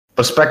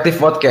Perspektif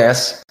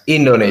Podcast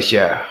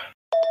Indonesia.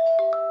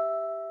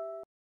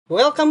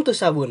 Welcome to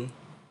Sabun,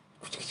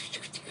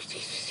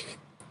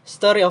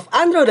 Story of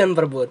Andro dan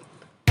Perbun.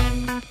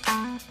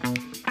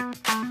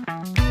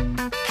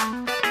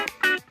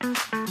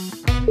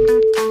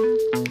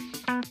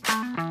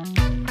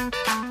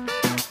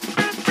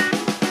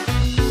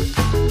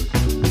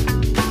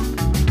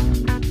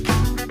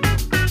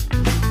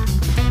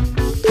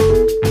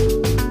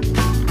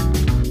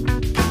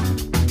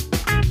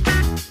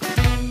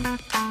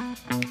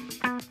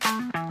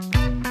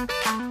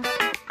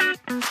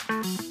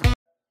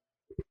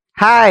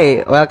 Hai,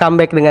 welcome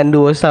back dengan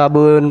duo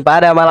Sabun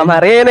pada malam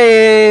hari ini,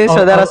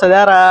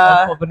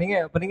 saudara-saudara.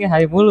 Openingnya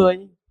hai mulu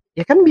aja.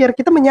 Ya kan biar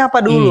kita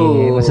menyapa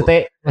dulu.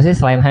 Maksudnya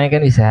selain hai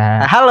kan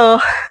bisa. Halo.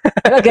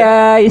 Halo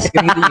guys,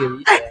 kan gitu juga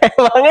bisa.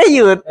 Emangnya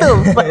YouTube.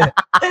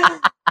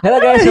 Halo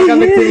guys, welcome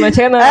back to my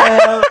channel.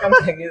 Kan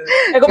kayak gitu.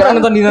 Gue pernah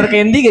nonton Dinner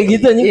Candy kayak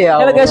gitu aja. Iya,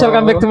 Halo guys,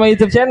 welcome back to my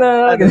YouTube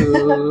channel.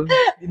 Aduh.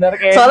 Dinner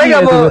Candy.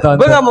 Soalnya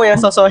gue nggak mau yang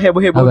sosok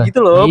heboh-heboh Apa?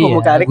 gitu loh, Iya,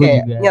 pembukaannya gua kayak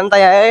juga.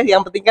 nyantai aja.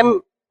 Yang penting kan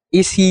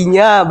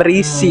isinya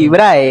berisi,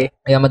 bray.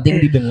 Yang penting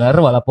didengar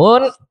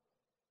walaupun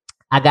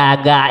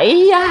agak-agak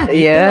gitu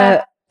Iya. lah.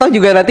 Toh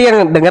juga nanti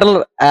yang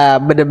denger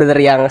bener-bener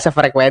yang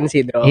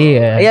sefrekuensi, bro.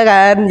 Iya. Iya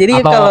kan. Jadi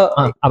Atau kalau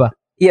apa?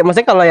 iya,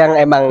 maksudnya kalau yang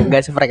emang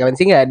gak sefrekuensi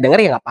nggak denger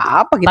ya nggak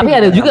apa-apa gitu. Tapi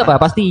ada juga Pak,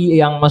 pasti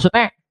yang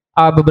maksudnya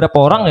beberapa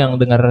orang yang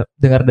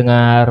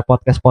dengar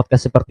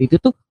podcast seperti itu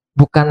tuh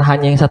bukan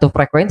hanya yang satu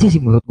frekuensi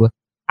sih menurut gua.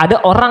 Ada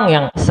orang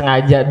yang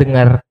sengaja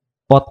dengar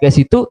podcast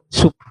itu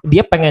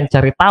dia pengen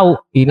cari tahu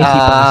ini sih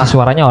pengisi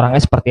suaranya orangnya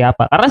seperti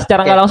apa. Karena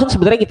secara nggak langsung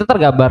sebenarnya kita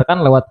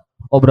tergambarkan lewat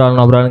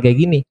obrolan-obrolan kayak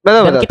gini. Betul,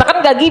 Dan betul. kita kan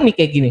nggak gimmick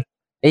kayak gini.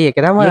 Iya,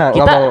 kita mah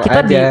Ya, ngomong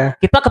aja.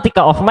 kita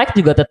ketika off mic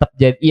juga tetap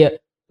jadi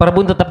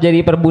Perbun tetap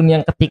jadi Perbun yang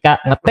ketika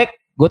ngetek,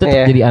 gue tetap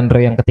Iya. jadi Andre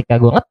yang ketika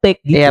gue ngetek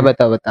gitu. Iya,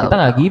 betul. Kita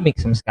nggak gimmick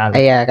sama sekali.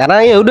 Iya, karena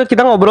ya udah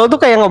kita ngobrol tuh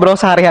kayak ngobrol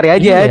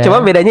sehari-hari aja. Iya. Cuma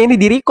bedanya ini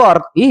di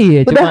record.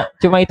 Iya, Udah.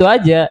 cuma itu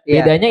aja.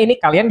 Iya. Bedanya ini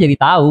kalian jadi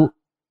tahu.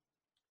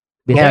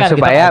 Biasanya Ya, kan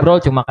supaya- kita ngobrol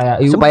cuma kayak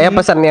Supaya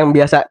pesan yang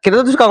biasa. Kita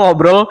tuh suka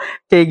ngobrol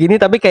kayak gini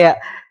tapi kayak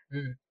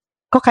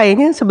kok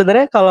kayaknya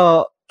sebenarnya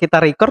kalau kita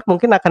record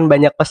mungkin akan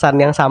banyak pesan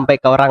yang sampai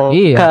ke orang,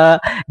 Iya. ke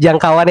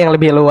jangkauan yang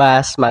lebih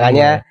luas.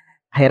 Makanya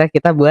akhirnya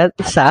kita buat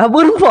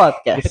Sabun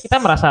Podcast. kita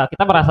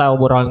merasa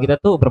obrolan kita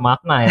tuh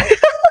bermakna ya.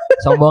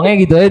 Sombongnya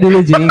gitu aja dulu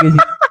Ji.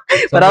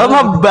 Padahal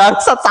mah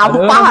bangsat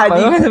sampah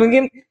aja.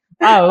 Mungkin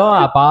lo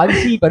apaan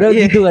sih padahal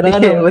Iya, gitu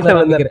kadang-kadang iya, kita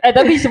bener-bener. mikir.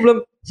 Tapi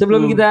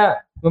sebelum kita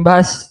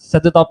membahas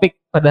satu topik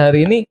pada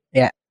hari ini,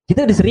 Ya.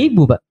 kita udah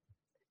 1000, Pak.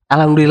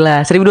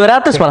 Alhamdulillah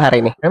 1200 malah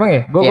hari ini. Emang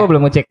ya? Gue Iya.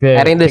 belum ngecek deh.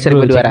 Hari ini Cek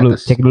dulu, 1200.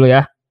 Cek dulu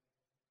ya.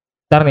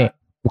 Ntar nih,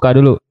 buka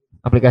dulu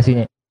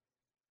aplikasinya.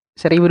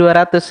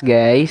 1200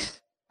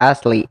 guys.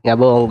 Asli, nggak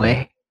bohong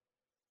gue.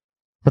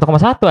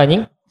 1,1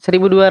 anjing.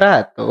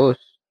 1200.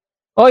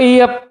 Oh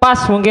iya,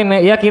 pas mungkin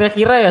ya. Ya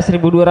kira-kira ya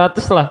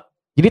 1200 lah.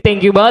 Jadi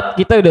thank you banget,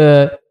 kita udah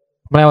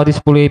melewati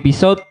 10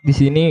 episode di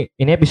sini.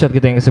 Ini episode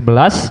kita yang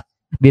ke-11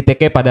 di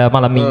TK pada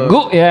malam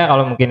minggu ya.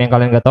 Kalau mungkin yang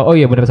kalian nggak tahu, oh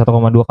iya bener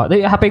 1,2 K.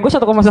 HP gue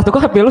 1,1 K,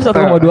 HP lu 1,2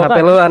 K. HP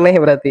lu aneh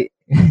berarti.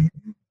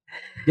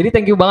 Jadi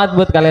thank you banget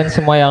buat kalian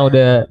semua yang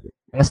udah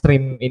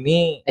nge-stream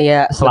ini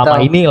Iya, selama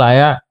betul. ini lah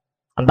ya.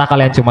 Entah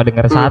kalian cuma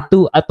denger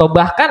satu atau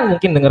bahkan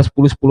mungkin denger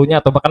 10-10-nya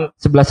atau bahkan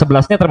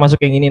 11-11-nya termasuk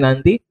yang ini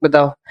nanti.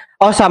 Betul.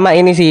 Oh, sama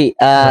ini sih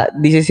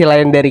di sisi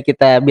lain dari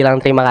kita bilang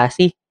terima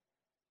kasih.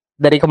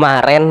 Dari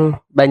kemarin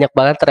banyak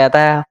banget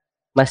ternyata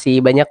masih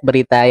banyak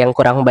berita yang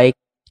kurang baik.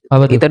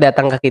 Apa tuh? Itu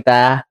datang ke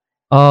kita,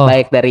 Oh,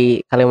 baik dari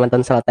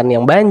Kalimantan Selatan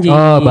yang banjir.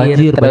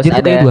 banjir. Terus Banjir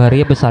itu kayak 2 hari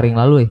apa sehari yang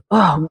lalu ya.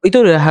 Oh, itu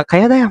udah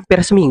kayaknya hampir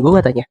seminggu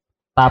katanya.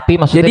 Tapi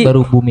maksudnya Jadi-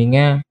 baru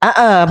boomingnya.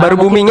 Baru mungkin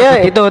boomingnya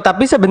ketutup. itu,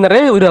 tapi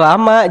sebenarnya udah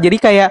lama. Jadi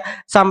kayak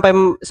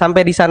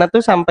sampai di sana tuh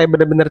sampai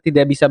benar-benar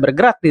tidak bisa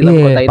bergerak di dalam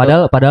kota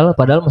itu.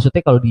 Padahal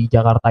maksudnya kalau di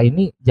Jakarta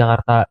ini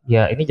Jakarta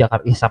ya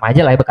sama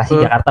aja lah ya, Bekasi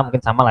Jakarta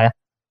mungkin sama lah ya.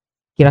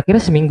 Kira-kira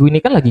seminggu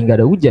ini kan lagi nggak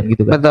ada hujan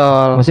gitu kan.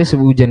 Betul. Maksudnya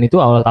hujan itu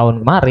awal tahun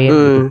kemarin.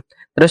 Gitu.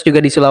 Terus juga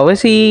di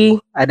Sulawesi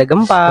ada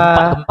gempa.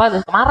 Gempa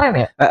kemarin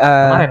ya.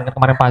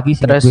 Kemarin pagi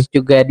sih. Terus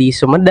juga di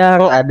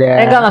Sumedang ada.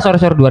 enggak sore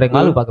 2 hari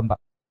yang lalu Pak gempa.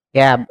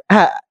 Ya,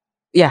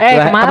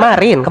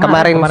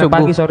 kemarin subuh.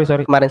 Pagi,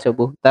 sorry. Kemarin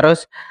subuh.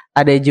 Terus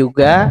ada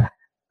juga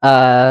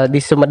di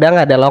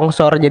Sumedang ada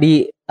longsor.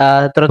 Jadi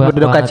turut Banyak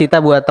berduka banget. cita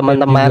buat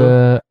teman-teman Dan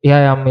juga, ya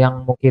yang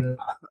mungkin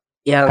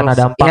yang kena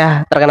dampak. Ya,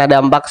 terkena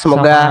dampak.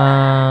 Semoga sama,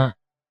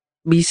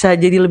 bisa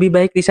jadi lebih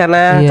baik di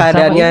sana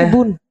keadaannya. sama ini,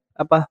 Bun.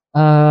 Apa?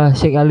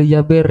 Sheikh Ali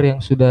Jaber yang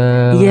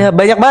sudah Iya,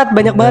 banyak banget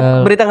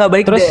berita nggak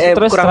baik. terus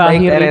kurang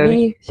baik terakhir daerah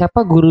ini siapa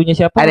gurunya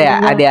siapa?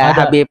 ada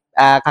Habib,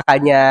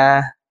 kakaknya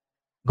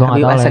Gua nggak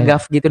Habib tahu lah ya.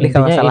 Assegaf gitu deh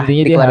kalau nggak salah. Intinya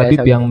Di dia keluarga Habib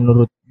Assegaf. yang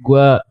menurut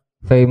gua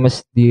famous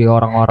di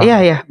orang-orang.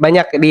 Iya,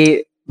 banyak di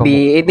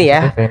ini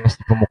ya. Famous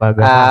di pemuka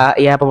agama.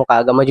 Iya, pemuka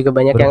agama juga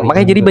banyak yang Berita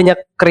makanya jadi juga. banyak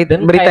Dan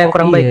berita kayak- yang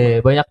kurang baik. Iya,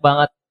 banyak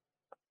banget.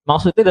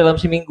 Maksudnya dalam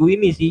seminggu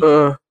ini sih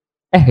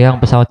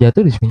yang pesawat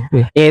jatuh di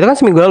seminggu ya. Ya itu kan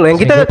seminggu lalu. Yang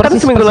kita Seminggu kan persis,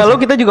 seminggu persis. lalu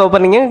kita juga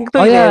openingnya itu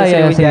Oh iya,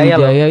 Sriwijaya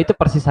loh. Sriwijaya itu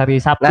persis hari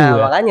Sabtu Nah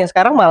ya. makanya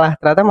sekarang malah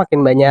ternyata makin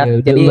banyak. Ya,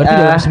 Jadi berarti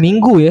dalam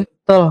seminggu ya.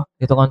 betul.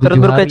 Hitungan Turut 7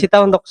 hari. berduka cita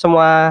untuk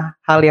semua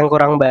hal yang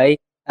kurang baik.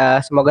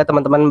 Semoga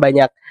teman-teman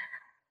banyak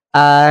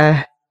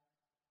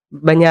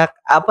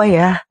apa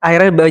ya,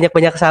 akhirnya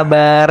banyak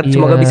sabar. Iya.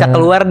 Semoga bisa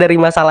keluar dari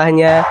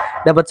masalahnya,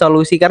 dapat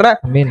solusi karena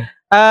Amin.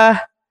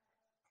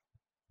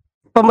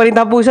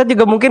 pemerintah pusat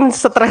juga mungkin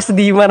stres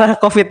di mana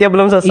COVID-nya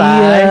belum selesai.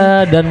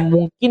 Iya, dan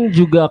mungkin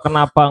juga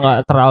kenapa nggak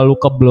terlalu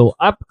ke blow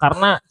up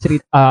karena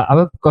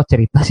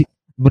cerita sih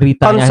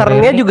beritanya.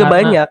 Concernnya akhir-akhir ini juga karena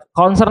banyak.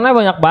 Concernnya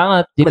banyak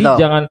banget. Jadi Betul.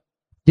 jangan.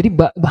 Jadi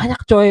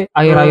banyak coy.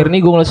 Akhir-akhir ini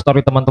gue ngeliat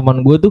story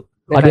teman-teman gue tuh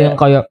ada yang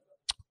kayak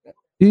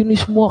ini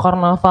semua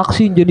karena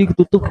vaksin jadi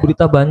ketutup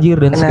berita banjir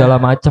dan segala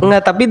macam.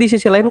 Enggak, tapi di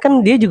sisi lain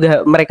kan dia juga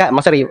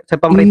maksudnya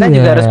pemerintah Iya.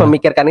 juga harus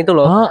memikirkan itu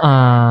loh.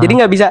 Jadi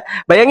nggak bisa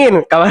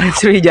bayangin kemarin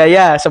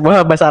Sriwijaya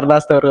semua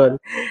Basarnas turun.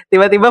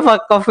 Tiba-tiba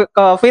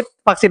COVID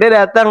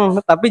vaksinnya datang,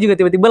 tapi juga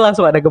tiba-tiba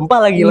langsung ada gempa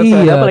lagi, langsung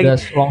ada apa lagi?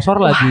 Ada longsor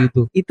lagi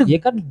itu. Itu Ya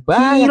kan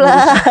banyak. gila.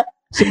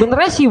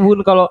 Sebenarnya sih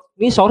Bun kalau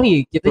ini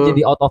sorry kita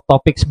jadi out of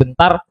topic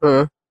sebentar.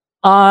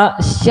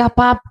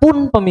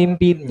 Siapapun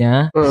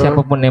pemimpinnya,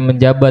 siapapun yang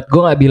menjabat,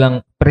 gue nggak bilang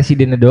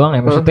presidennya doang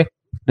ya maksudnya,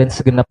 dan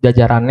segenap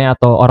jajarannya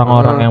atau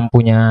orang-orang yang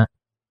punya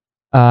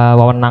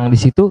wewenang di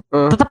situ,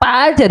 tetap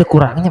aja ada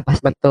kurangnya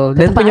pasti. Betul.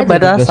 Dan Tetep punya aja dia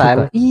nggak batasan.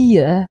 suka.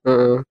 Iya.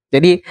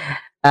 Jadi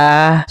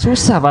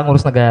Susah Pak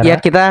ngurus negara.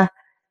 ya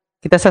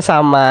kita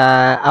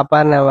sesama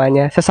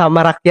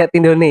sesama rakyat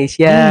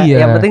Indonesia.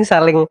 Iya. Yang penting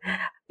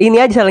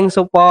saling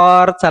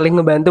support, saling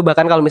ngebantu.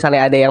 Bahkan kalau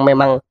misalnya ada yang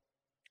memang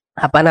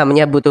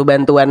butuh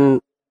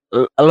bantuan,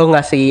 lo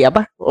ngasih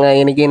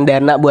nginiin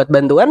dana buat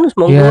bantuan,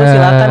 monggo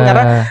silakan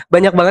karena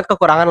banyak banget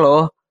kekurangan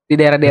loh di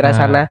daerah-daerah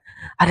sana.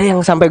 Ada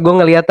yang sampai gue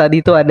ngelihat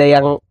tadi tuh ada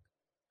yang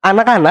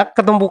anak-anak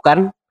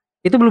ketumpukan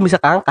itu belum bisa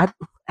keangkat.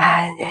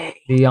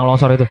 Di yang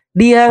longsor itu.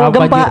 Di yang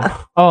gempa. Banjir.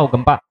 Oh,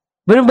 gempa.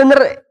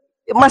 Bener-bener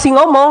masih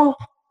ngomong.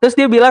 Terus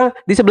dia bilang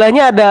di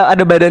sebelahnya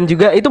ada badan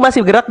juga, itu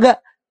masih gerak gak?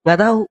 Nggak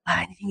tahu.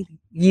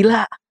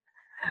 Gila.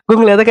 Gue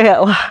ngeliatnya kayak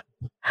wah.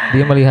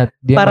 Dia melihat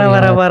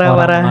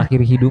parah.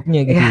 mengakhiri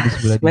hidupnya gitu di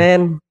sebelah dia.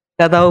 Man,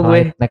 nggak tahu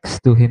gue. Next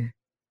to him.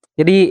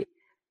 Jadi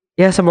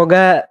ya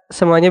semoga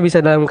semuanya bisa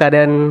dalam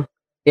keadaan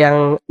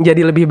yang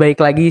jadi lebih baik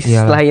lagi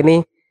setelah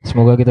ini.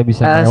 Semoga kita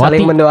bisa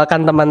saling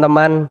mendoakan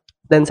teman-teman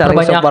dan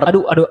saling support.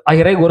 Aduh,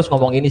 akhirnya gue harus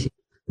ngomong ini sih.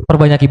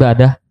 Perbanyak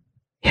ibadah.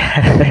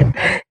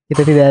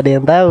 Itu tidak ada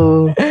yang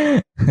tahu.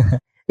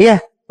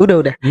 Iya,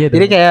 udah. Iya,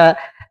 jadi kayak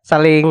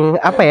saling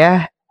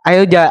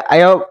Ayo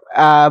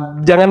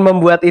jangan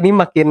membuat ini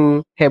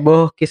makin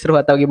heboh, kisruh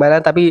atau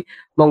gimana, tapi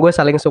monggo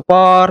saling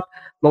support,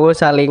 monggo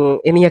saling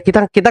ini ya,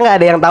 kita nggak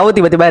ada yang tahu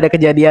tiba-tiba ada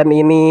kejadian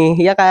ini,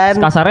 ya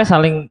kan? Kasarnya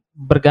saling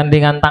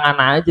bergandengan tangan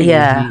aja.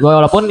 Iya. Gitu.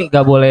 Walaupun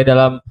nggak boleh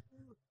dalam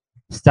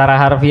secara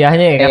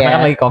harfiahnya ya, karena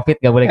kan lagi COVID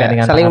nggak boleh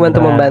gandengan saling tangan.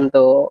 Saling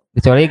membantu.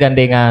 Kecuali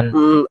gandengan.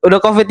 Udah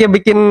COVID-nya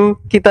bikin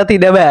kita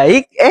tidak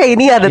baik,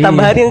 ini ada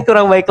tambahan yang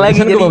kurang baik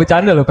lagi. Jadi gue mau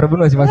bercanda loh,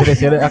 Prabu masih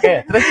serius.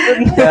 Oke, terus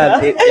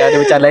ya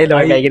dibercandain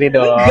dong kayak gini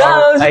dong. Enggak,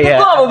 maksudnya gue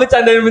gak mau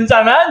bercandain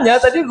bencananya.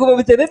 Tadi gue mau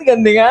bercandain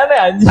gandengannya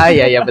anjing.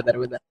 Iya benar.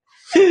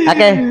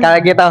 Oke, kalau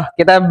gitu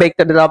kita back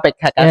to the topic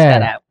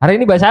sekarang. Hari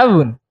ini bahas apa,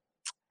 Bun?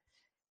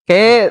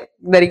 Kayak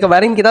dari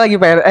kemarin kita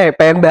lagi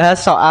pengen bahas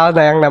soal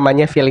yang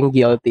namanya feeling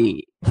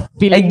guilty.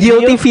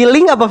 Guilty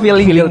feeling apa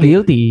feeling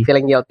guilty?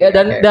 Feeling guilty. Ya,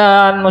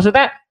 dan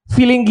maksudnya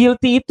feeling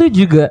guilty itu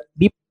juga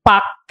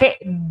dipakai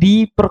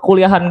di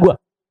perkuliahan gue.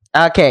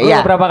 Oke,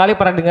 ya. Beberapa kali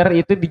pernah dengar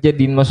itu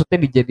dijadiin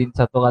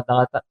satu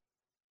kata-kata.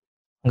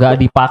 Nggak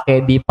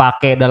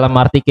dipakai dalam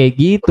arti kayak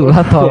gitu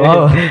lah,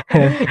 tolong.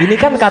 Ini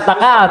kan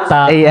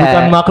kata-kata,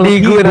 bukan makhluk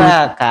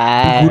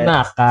digunakan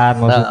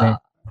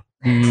maksudnya.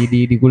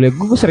 Di kuliah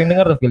gue sering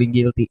dengar tuh feeling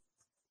guilty.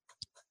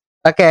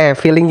 Oke,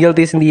 feeling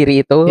guilty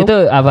sendiri itu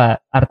apa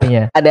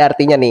artinya? Ada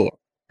artinya nih.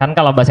 Kan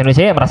kalau bahasa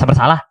Indonesia ya merasa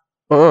bersalah.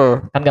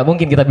 Kan nggak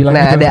mungkin kita bilang.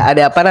 Nah, gitu.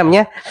 ada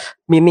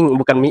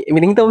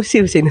meaning tuh sih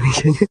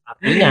Indonesia.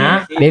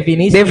 Artinya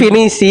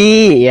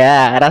definisi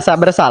ya, rasa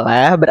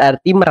bersalah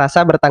berarti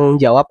merasa bertanggung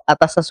jawab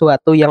atas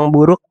sesuatu yang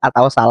buruk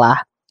atau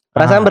salah.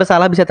 Perasaan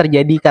bersalah bisa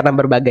terjadi karena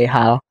berbagai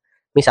hal.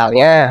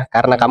 Misalnya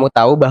karena kamu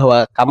tahu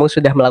bahwa kamu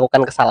sudah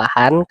melakukan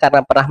kesalahan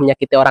karena pernah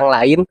menyakiti orang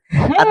lain,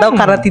 atau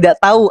karena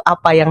tidak tahu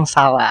apa yang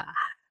salah.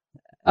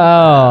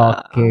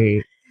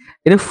 Oke.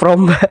 Itu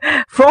from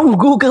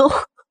Google.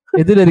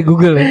 Itu dari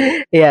Google ya?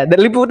 Iya,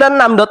 dari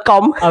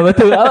liputan6.com.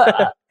 Betul.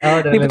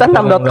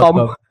 Liputan6.com.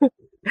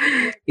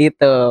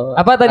 Itu.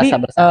 Apa tadi?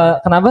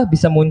 Kenapa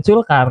bisa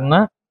muncul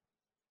karena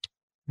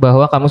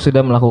bahwa kamu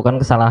sudah melakukan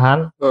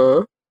kesalahan,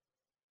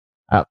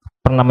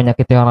 pernah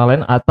menyakiti orang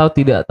lain, atau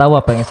tidak tahu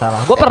apa yang salah.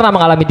 Gue pernah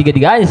mengalami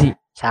tiga-tiganya sih.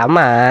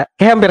 Sama.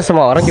 Kayak hampir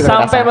semua orang juga.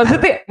 Sampai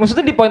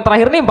maksudnya di poin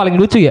terakhir nih yang paling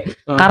lucu ya.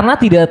 Karena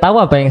tidak tahu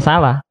apa yang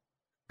salah.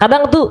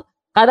 Kadang tuh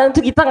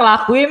kita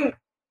ngelakuin,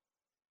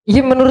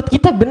 ya menurut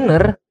kita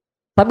bener.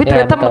 Tapi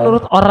ternyata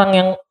menurut orang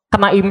yang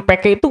kena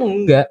impact itu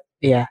enggak.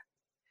 Iya.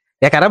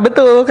 Ya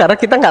karena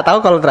kita nggak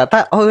tahu kalau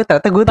ternyata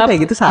gue tuh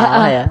kayak gitu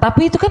salah ya.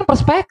 Tapi itu kan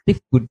perspektif,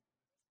 Bun.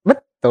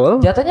 Betul.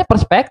 Jatuhnya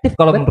perspektif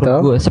kalau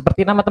menurut gue.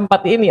 Seperti nama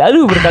tempat ini.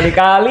 Aduh,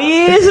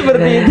 berkali-kali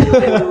seperti itu.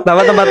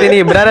 Nama tempat ini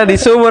berada di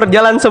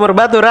Jalan Sumur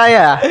Batu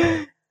Raya.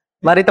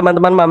 Mari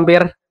teman-teman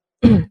mampir.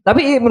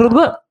 Tapi menurut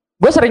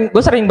gue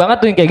sering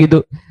banget tuh yang kayak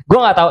gitu. Gue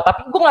nggak tahu,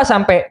 tapi gue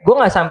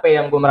nggak sampai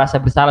yang gue merasa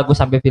bersalah, gue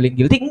sampai feeling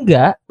guilty,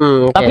 enggak.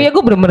 Okay. Tapi ya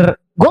gue bener-bener,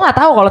 gue nggak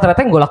tahu kalau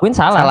ternyata yang gue lakuin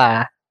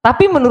salah.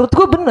 Tapi menurut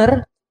gue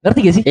bener, ngerti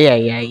gak sih?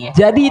 Iya.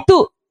 Jadi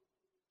itu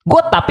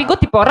gue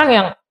tipe orang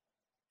yang,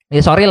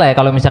 ya sorry lah ya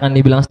kalau misalkan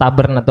dibilang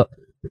stubborn atau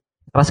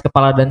keras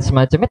kepala dan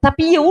semacamnya,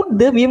 tapi ya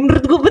udah, ya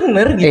menurut gue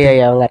bener gitu.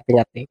 Iya,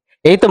 ngerti.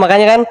 Ya itu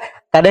makanya kan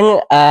kadang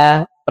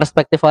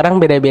perspektif orang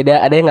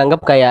beda-beda. Ada yang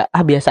nganggap kayak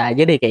biasa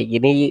aja deh kayak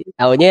gini.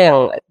 Taunya yang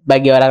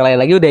bagi orang lain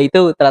lagi udah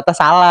itu ternyata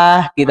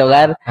salah gitu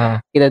kan.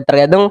 Kita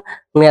tergantung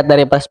melihat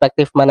dari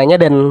perspektif mananya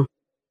dan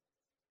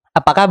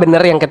apakah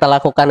benar yang kita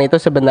lakukan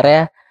itu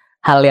sebenarnya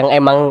hal yang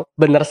emang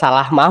bener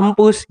salah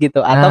mampus gitu,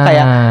 atau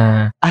kayak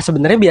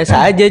sebenarnya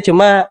biasa aja,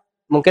 cuma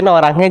mungkin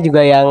orangnya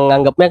juga yang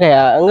nganggapnya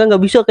kayak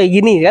enggak bisa kayak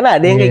gini kan,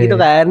 ada yang kayak gitu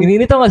kan.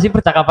 Ini tau gak sih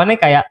percakapannya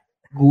kayak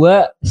gue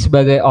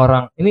sebagai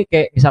orang ini,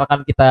 kayak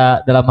misalkan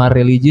kita dalam hal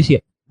religius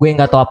ya, gue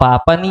nggak tahu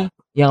apa-apa nih,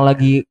 yang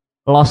lagi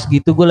lost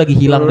gitu, gue lagi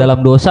hilang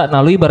dalam dosa.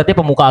 Nah lu ibaratnya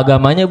pemuka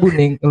agamanya, Bun,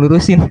 yang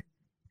ngelurusin.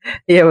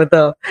 Iya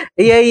betul.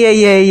 Iya.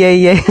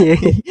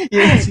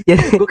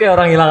 Gue kayak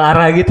orang hilang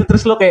arah gitu,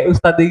 terus lo kayak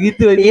ustadz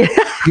gitu aja. Iya.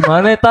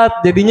 Gimana Tat?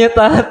 Jadinya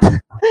Tat?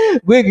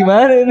 Gue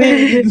gimana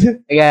nih?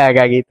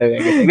 Gak gitu.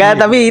 Gak,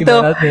 tapi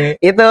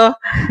itu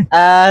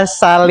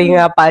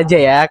saling apa aja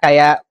ya,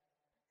 kayak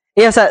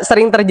iya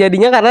sering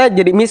terjadinya karena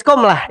jadi miskom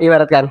lah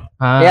ibaratkan.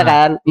 Iya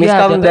kan?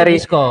 Miskom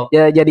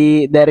jadi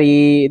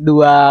dari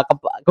dua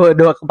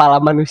kepala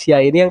manusia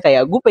ini yang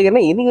kayak gue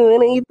pengennya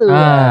ini itu.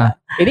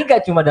 Ini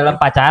gak cuma dalam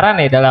pacaran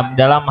ya,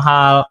 dalam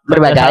hal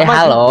berbagai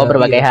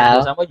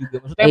hal. Sama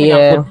juga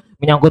maksudnya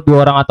menyangkut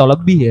dua orang atau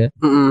lebih ya.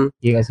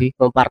 Iya gak sih?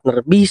 Mau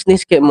partner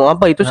bisnis kayak mau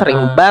apa itu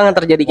sering banget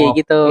terjadi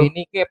kayak gitu.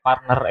 Ini kayak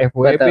partner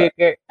FWB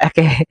kayak.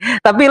 Oke.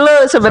 Tapi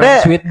lo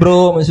sebenarnya sweet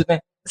bro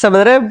maksudnya.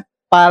 Sebenarnya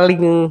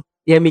paling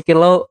yang bikin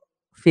lo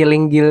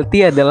feeling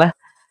guilty adalah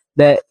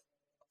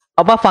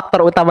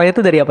faktor utamanya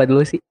itu dari apa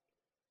dulu sih?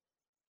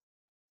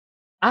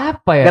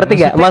 Apa ya? Ngerti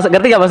gak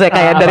maksudnya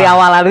kayak dari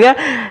awalannya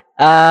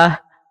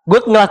gue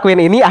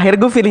ngelakuin ini, akhir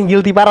gue feeling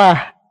guilty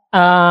parah.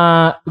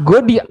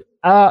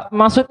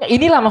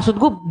 Maksud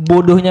gue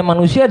bodohnya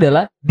manusia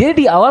adalah dia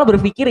di awal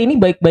berpikir ini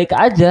baik-baik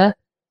aja,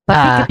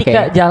 tapi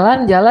ketika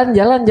jalan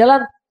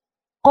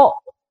kok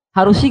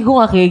harus sih gue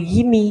gak kayak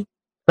gini.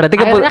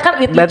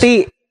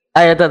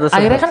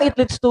 Akhirnya kan it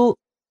leads to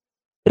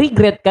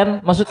regret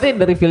kan, maksudnya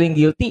dari feeling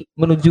guilty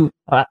menuju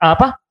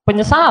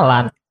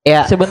penyesalan.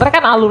 Ya. Sebenarnya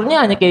kan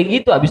alurnya hanya kayak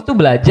gitu, abis itu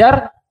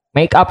belajar,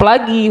 wake up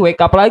lagi.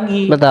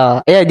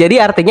 Betul. Ya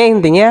jadi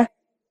intinya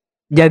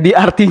nggak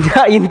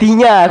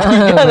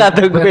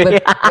tuh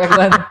gue.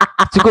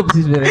 Cukup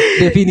sih sebenarnya.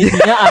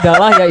 Definisinya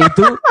adalah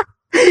yaitu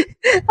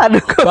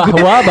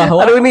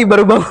bahwa ini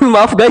baru bangun,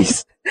 maaf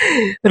guys.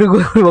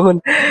 Gue baru bangun.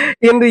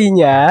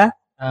 Intinya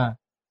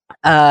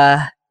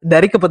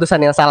dari keputusan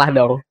yang salah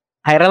dong.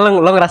 Akhirnya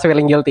lo ngerasa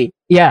feeling guilty.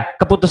 Iya,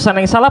 keputusan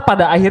yang salah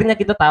pada akhirnya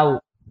kita tahu.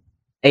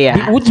 Iya.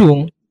 Di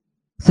ujung.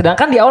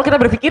 Sedangkan di awal kita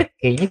berpikir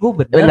kayaknya gue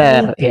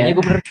bener.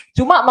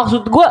 Cuma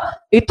maksud gue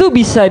itu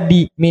bisa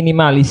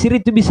diminimalisir,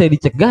 itu bisa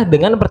dicegah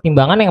dengan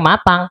pertimbangan yang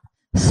matang.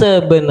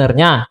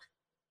 Sebenarnya.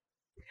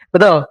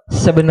 Betul.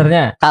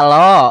 Sebenarnya.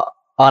 Kalau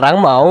orang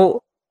mau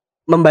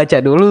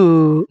membaca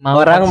dulu,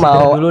 orang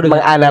mau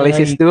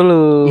menganalisis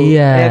dulu.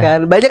 Iya. Ya kan?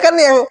 Banyak kan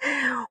yang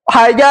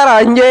hajar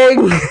anjing.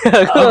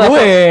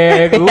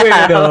 Gue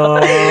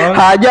dong.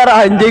 Hajar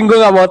anjing, gue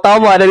gak mau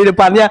tahu, mau ada di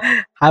depannya.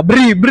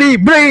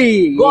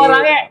 Bri. Gue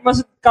orangnya,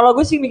 maksud kalau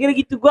gue sih mikirnya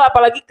gitu. Gue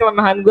apalagi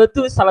kelemahan gue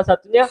tuh salah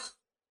satunya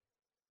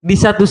di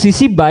satu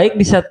sisi baik,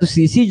 di satu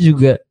sisi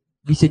juga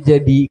bisa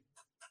jadi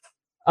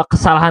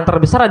kesalahan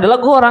terbesar adalah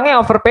gue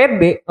orangnya over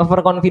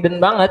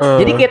confident banget.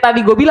 Jadi kayak tadi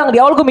gue bilang di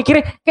awal, gue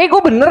mikirnya kayak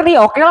gue bener nih,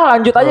 oke lah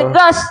lanjut aja,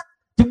 gas,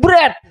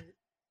 jebret.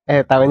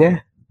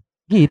 Taunya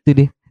gitu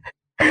deh.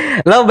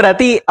 Lo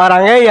berarti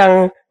orangnya yang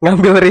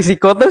ngambil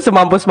risiko tuh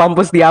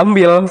semampus-mampus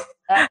diambil.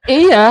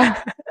 Iya.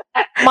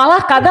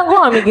 Malah kadang gue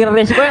gak mikir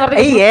risiko yang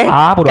ngerti.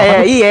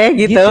 Iya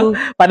gitu.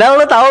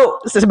 Padahal lo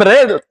tahu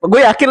sebenarnya,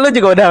 gue yakin lo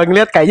juga udah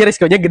ngeliat kayaknya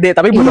risikonya gede,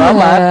 tapi bodo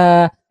amat.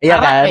 Iya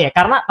kan?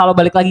 Karena kalau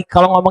balik lagi,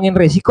 kalau ngomongin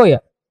risiko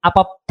ya,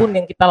 apapun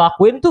yang kita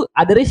lakuin tuh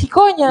ada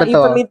risikonya.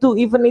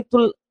 Even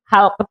itu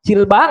hal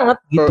kecil banget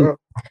gitu.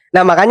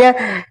 Nah makanya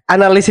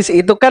analisis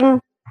itu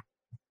kan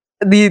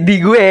di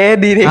gue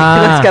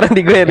sekarang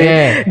di gue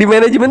nih. Di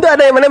manajemen tuh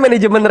ada yang mana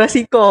manajemen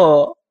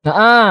resiko.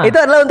 Itu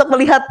adalah untuk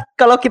melihat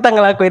kalau kita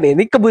ngelakuin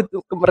ini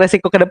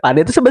resiko ke depan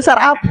itu sebesar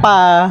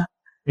apa.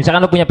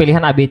 Misalkan lo punya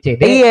pilihan A B C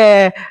D.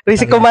 Iya,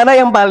 risiko mana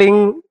yang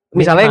paling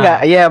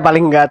misalnya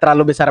paling nggak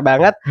terlalu besar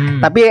banget,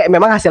 tapi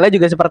memang hasilnya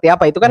juga seperti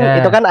apa, itu kan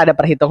ada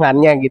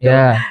perhitungannya gitu.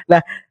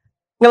 Nah,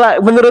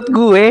 menurut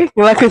gue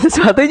ngelakuin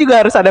sesuatu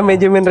juga harus ada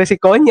manajemen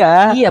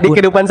risikonya Iya, di Bun.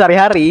 kehidupan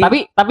sehari-hari.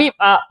 Tapi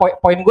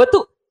poin gue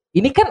tuh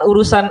ini kan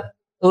urusan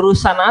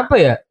apa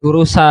ya?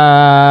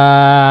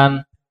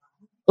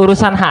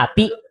 Urusan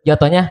hati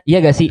jatuhnya. Iya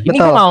gak sih? Ini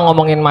Betul. gue gak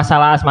ngomongin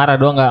masalah asmara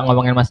doang, gak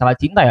ngomongin masalah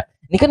cinta ya.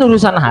 Ini kan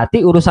urusan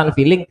hati, urusan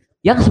feeling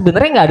yang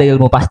sebenarnya nggak ada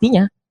ilmu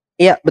pastinya.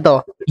 Iya,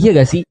 betul. Iya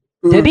gak sih?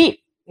 Jadi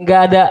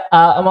nggak ada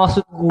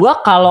maksud gua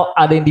kalau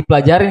ada yang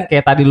dipelajarin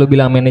kayak tadi lo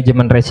bilang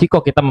manajemen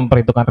resiko, kita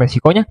memperhitungkan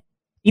resikonya,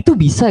 itu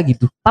bisa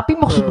gitu. Tapi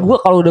maksud gua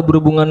kalau udah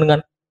berhubungan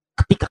dengan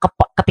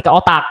ketika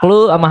otak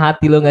lo sama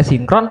hati lo nggak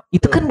sinkron,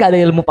 itu kan nggak ada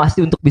ilmu pasti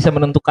untuk bisa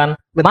menentukan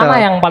Betul.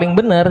 mana yang paling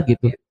benar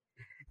gitu.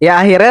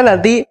 Ya akhirnya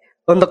nanti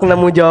untuk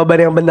nemu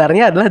jawaban yang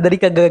benarnya adalah dari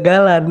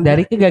kegagalan.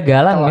 Dari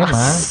kegagalan memang.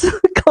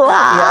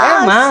 Kelas. Ya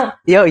emang.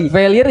 Yoi.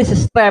 Failure is a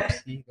step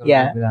sih. kalau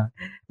Ya. gua bilang.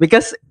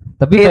 Because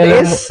Tapi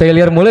it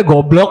failure mulai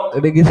goblok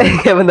udah gitu.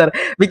 ya benar.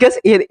 Because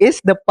it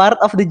is the part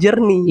of the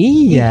journey.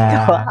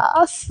 Iya.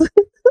 Kelas.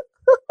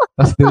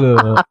 Tos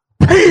dulu.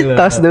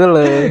 Tos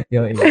dulu.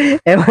 Yoi.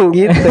 Emang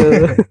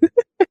gitu.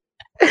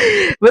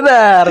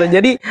 Benar.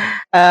 Jadi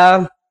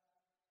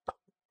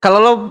kalau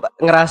lo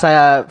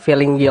ngerasa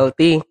feeling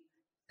guilty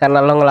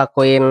karena lo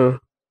ngelakuin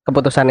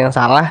keputusan yang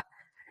salah,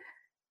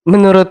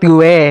 menurut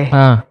gue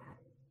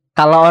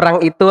kalau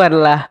orang itu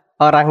adalah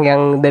orang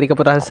yang dari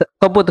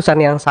keputusan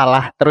yang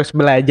salah terus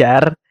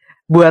belajar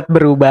buat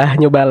berubah,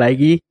 nyoba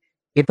lagi,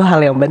 itu hal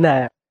yang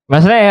benar.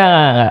 Maksudnya ya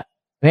enggak.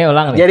 Ini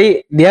ulang nih. Jadi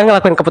dia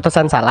ngelakuin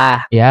keputusan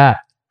salah,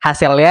 Ya.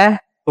 hasilnya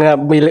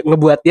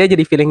ngebuat dia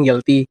jadi feeling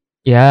guilty.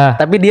 Ya.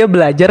 Tapi dia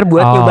belajar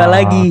buat nyoba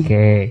lagi.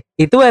 Oke.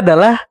 Itu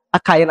adalah a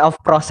kind of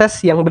proses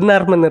yang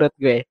benar menurut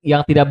gue.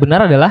 Yang tidak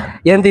benar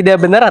adalah Yang tidak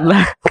benar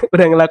adalah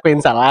udah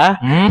ngelakuin salah,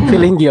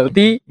 feeling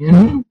guilty,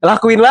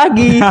 lakuin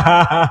lagi.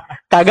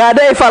 Kagak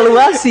ada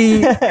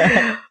evaluasi.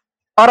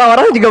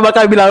 Orang-orang juga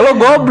bakal bilang lo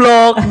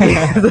goblok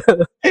gitu.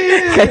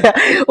 Kayak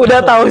udah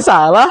tahu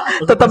salah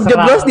tetap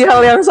jeblos di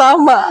hal yang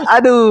sama.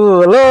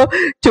 Aduh, lo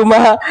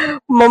cuma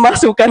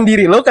memasukkan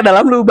diri lo ke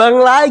dalam lubang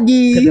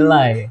lagi.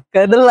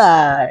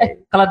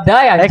 Kedelai.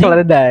 Keledai anjing.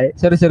 Keledai.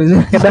 Sorry.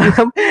 Ke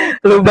dalam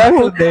lubang.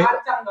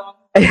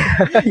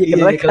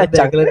 Iya,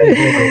 Kacang. keledai.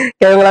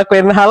 Kayak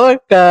ngelakuin hal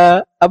ke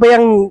apa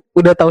yang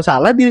udah tahu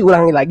salah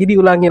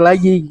diulangi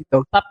lagi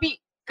gitu. Tapi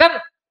kan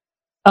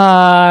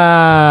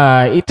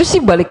itu sih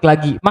balik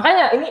lagi.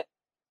 Makanya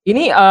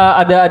ini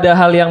ada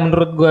hal yang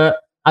menurut gue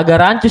agak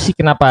rancu sih.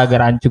 Kenapa agak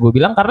rancu? Gue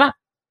bilang karena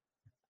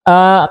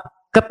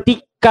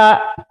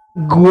ketika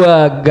gue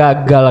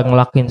gagal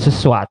ngelakuin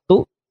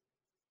sesuatu,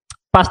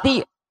 pasti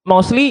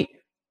mostly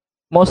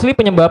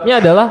penyebabnya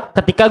adalah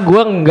ketika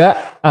gue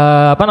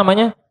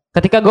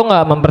ketika gue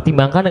nggak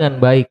mempertimbangkan dengan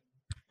baik.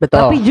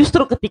 Betul. Tapi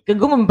justru ketika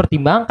gue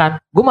mempertimbangkan,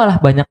 gue malah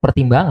banyak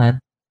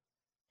pertimbangan.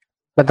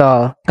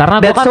 Betul. Karena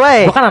That's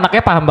why. gue kan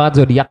anaknya paham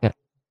banget zodiak ya.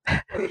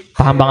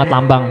 Paham banget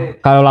lambang.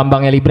 Kalau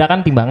lambangnya Libra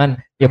kan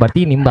timbangan, ya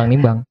berarti nimbang.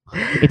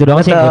 Itu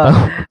doang sih yang gue tahu.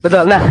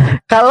 Betul. Nah,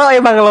 kalau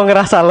emang lo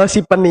ngerasa lo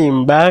si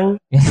penimbang,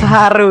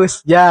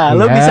 seharusnya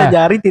lo Iya. bisa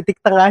cari titik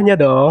tengahnya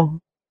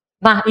dong.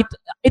 Nah,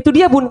 itu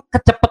dia Bun,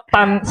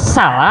 kecepetan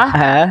salah,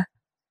 Hah?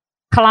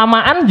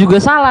 kelamaan juga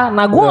salah.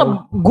 Nah,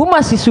 gue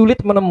masih sulit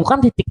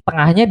menemukan titik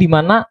tengahnya di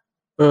mana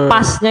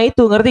pasnya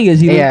itu, ngerti gak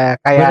sih? Iya,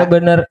 kayak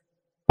bener-bener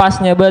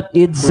pasnya but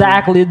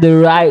exactly the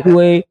right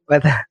way.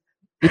 betul.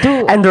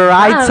 Itu And the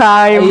right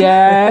time.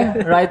 Iya,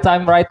 right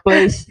time, right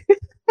place.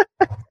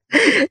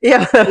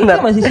 Iya Itu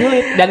benar. masih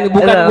sulit dan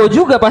bukan Betul. gue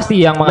juga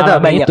pasti yang Betul,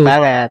 mengalami banyak itu.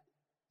 banget.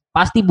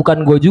 Pasti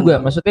bukan gue juga.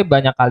 Maksudnya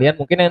banyak kalian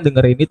mungkin yang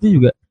dengerin itu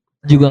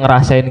juga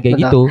ngerasain kayak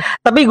Betul.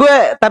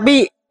 gitu.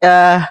 Tapi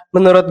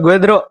menurut gue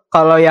Dro,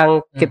 kalau yang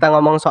kita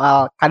ngomong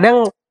soal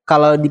kadang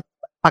kalau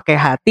dipakai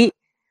hati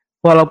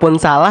walaupun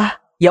salah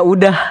ya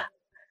udah,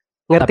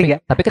 ngerti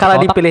gak? Tapi Kalau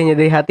dipilihnya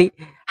dari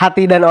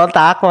hati dan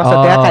otak,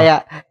 maksudnya kayak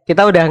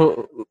kita udah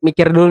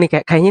mikir dulu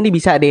nih kayaknya ini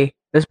bisa deh.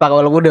 Terus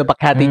walaupun udah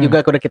pakai hati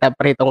juga udah kita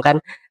perhitungkan,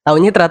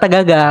 taunya ternyata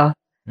gagal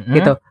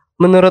gitu.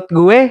 Menurut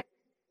gue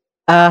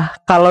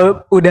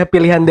kalau udah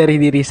pilihan dari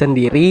diri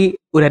sendiri,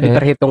 udah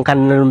diperhitungkan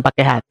dan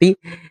pakai hati,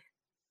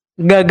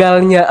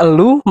 gagalnya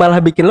elu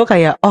malah bikin lo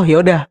kayak oh ya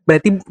udah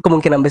berarti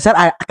kemungkinan besar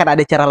akan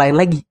ada cara lain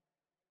lagi.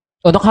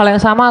 Untuk hal yang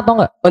sama atau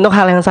enggak? Untuk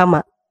hal yang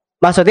sama.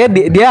 Maksudnya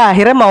dia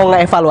akhirnya mau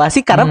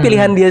ngeevaluasi karena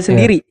pilihan dia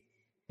sendiri.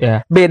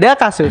 Yeah. Beda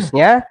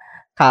kasusnya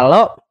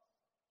kalau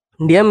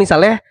dia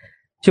misalnya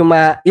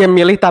cuma ya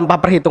milih tanpa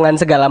perhitungan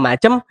segala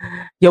macem,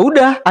 ya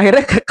udah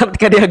akhirnya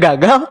ketika dia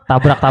gagal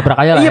Tabrak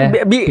aja lah ya.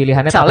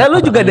 Pilihannya soalnya lu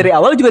juga dari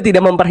awal juga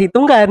tidak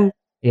memperhitungkan.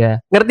 Iya.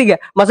 Ngerti gak?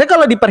 Maksudnya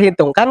kalau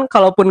diperhitungkan,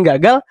 kalaupun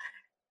gagal,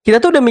 kita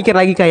tuh udah mikir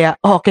lagi kayak,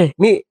 oh oke,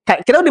 nih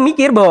kita udah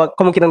mikir bahwa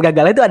kemungkinan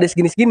gagalnya itu ada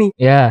segini-segini.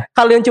 Iya.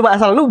 Kalau yang cuma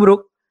asal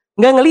nubruk,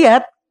 nggak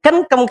ngelihat,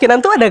 kan kemungkinan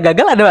tuh ada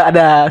gagal,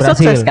 ada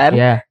sukses kan,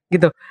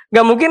 gitu.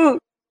 Nggak mungkin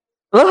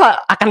lo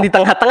akan di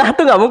tengah-tengah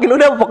tuh nggak mungkin.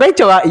 Udah pokoknya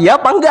coba iya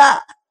apa enggak.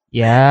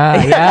 Ya,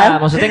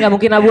 ya, maksudnya nggak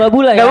mungkin abu-abu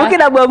lah ya. Nggak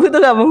mungkin abu-abu tuh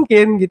nggak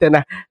mungkin gitu.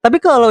 Nah, tapi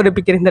kalau udah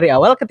pikirin dari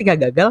awal, ketika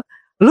gagal,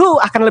 lu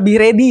akan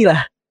lebih ready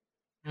lah.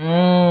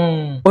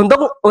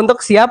 Untuk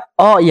siap,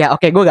 oh ya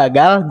oke gue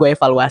gagal, gue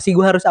evaluasi,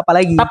 gue harus apa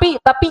lagi.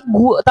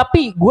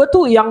 Tapi gue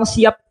tuh yang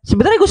siap,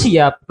 sebenarnya gue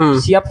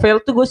siap fail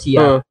tuh gue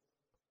siap.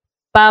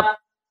 Tapi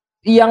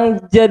yang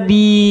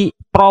jadi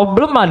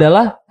problem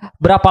adalah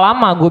berapa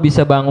lama gue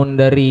bisa bangun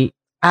dari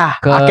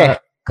ke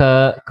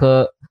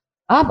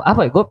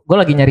apa ya, gue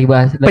lagi nyari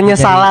bahas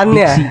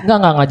penyesalannya.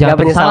 Enggak jangan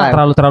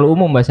penyesalan, terlalu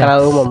umum bahasa.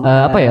 Terlalu umum.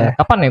 Apa ya,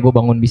 kapan ya gue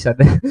bangun bisa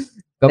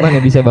kapan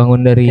ya bisa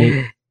bangun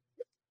dari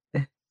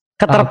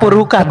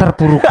keterpurukan.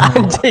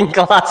 Anjing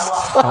kelas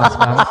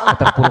banget,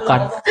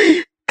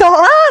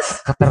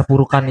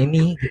 keterpurukan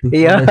ini gitu.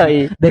 Iya.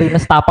 Dari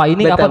nestapa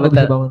ini kapan gue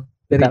bisa bangun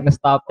dari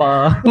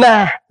nestapa.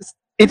 Nah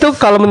itu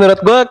kalau menurut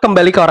gue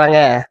kembali ke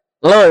orangnya.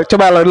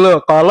 Coba lo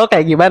dulu, kalau lo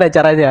kayak gimana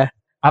caranya?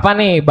 Apa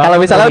nih? Kalau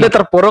misalnya udah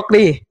terpuruk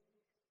nih,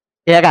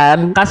 ya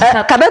kan?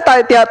 Karena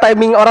tiap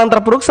timing orang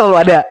terpuruk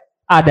selalu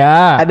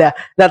ada.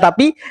 Nah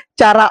tapi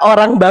cara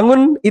orang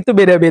bangun itu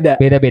beda-beda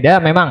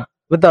memang.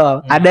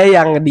 Betul. Ada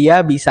yang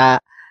dia bisa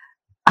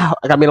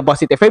ambil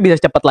positifnya, bisa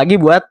cepat lagi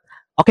buat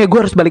oke, gue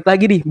harus balik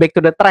lagi nih, back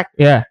to the track.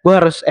 Gue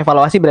harus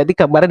evaluasi berarti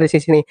kemarin dari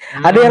sini.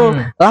 Ada yang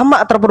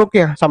lama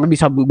terpuruknya sampai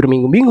bisa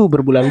berminggu-minggu,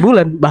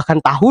 berbulan-bulan, bahkan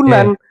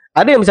tahunan.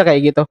 Ada yang bisa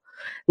kayak gitu.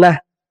 Nah,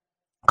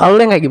 kalau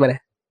lo yang kayak gimana?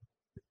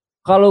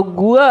 Kalau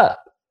gue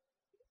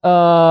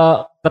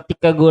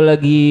ketika gue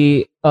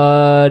lagi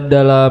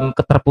dalam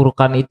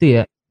keterpurukan itu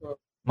ya,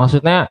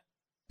 maksudnya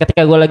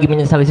ketika gue lagi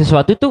menyesali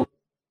sesuatu itu,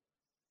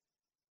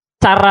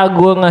 cara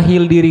gue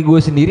nge-heal diri gue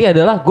sendiri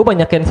adalah gue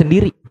banyakin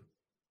sendiri.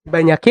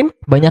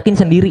 Banyakin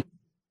sendiri.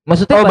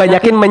 Maksudnya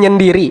banyakin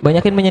menyendiri.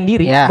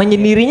 Ya.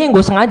 Menyendirinya yang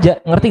gue sengaja,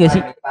 ngerti gak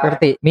sih?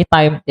 Ngerti. Me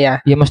time. Ya.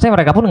 Ya maksudnya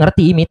mereka pun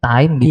ngerti me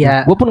time gitu.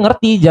 Ya. Gue pun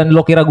ngerti, jangan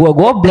lo kira gue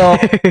goblok.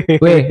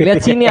 Weh,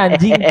 lihat sini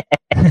anjing.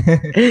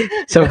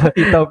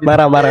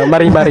 Marah-marah,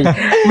 mari.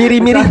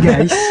 Miri-miri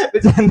guys.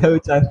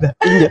 Bercanda.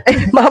 Injek.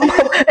 Maaf.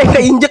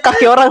 Keinjek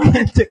kaki orang.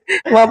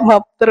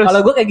 Maaf. Terus.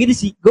 Kalau gue kayak gitu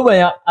sih, gue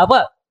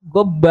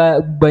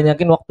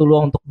banyakin waktu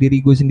luang untuk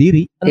diri gue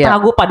sendiri.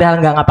 Entah gue padahal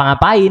nggak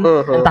ngapa-ngapain,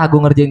 entah gue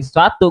ngerjain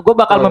sesuatu, gue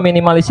bakal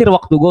meminimalisir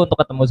waktu gue untuk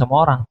ketemu sama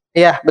orang.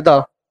 Iya,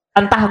 betul.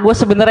 Entah gue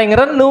sebenarnya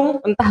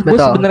ngerenung, entah gue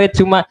sebenarnya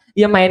cuma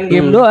ya main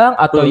game doang,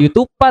 atau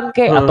YouTubean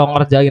kayak, atau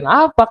ngerjain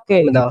apa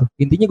kayak. Gitu.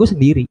 Intinya gue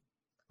sendiri.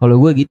 Kalau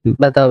gue gitu.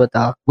 Betul.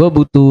 Gue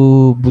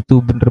butuh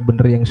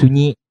bener-bener yang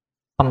sunyi,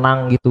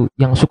 tenang gitu,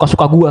 yang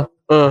suka-suka gue.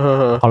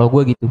 Kalau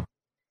gue gitu.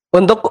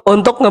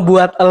 Untuk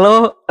ngebuat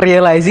lo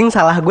realizing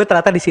salah gue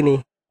ternyata di sini.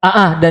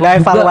 Dan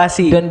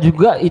evaluasi. Dan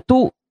juga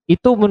itu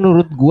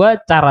menurut gua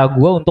cara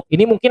gua untuk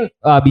ini mungkin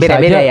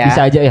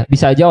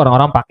bisa aja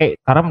orang-orang pakai,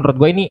 karena menurut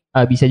gua ini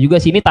bisa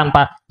juga sih, ini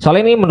tanpa,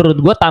 soalnya ini menurut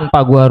gua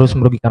tanpa gua harus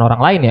merugikan orang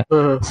lain ya.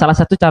 Salah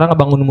satu cara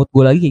ngebangun mood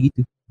gua lagi kayak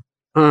gitu.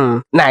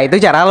 Nah itu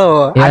cara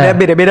lo. Ada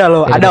beda-beda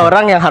lo. Ada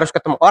orang yang harus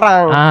ketemu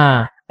orang.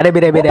 Ada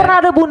beda-beda. Gua pernah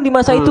ada Bun di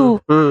masa itu.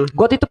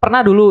 Gua itu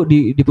pernah dulu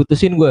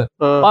diputusin gua.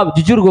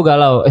 Jujur gua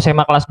galau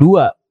SMA kelas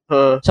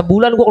 2.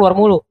 Sebulan gua keluar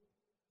mulu.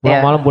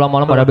 Pulang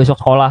malam pada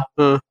besok sekolah.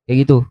 Kayak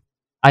gitu.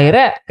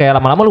 Akhirnya kayak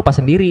lama-lama lupa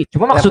sendiri.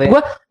 Cuma maksud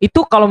gue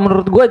itu kalau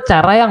menurut gue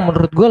cara yang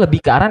menurut gue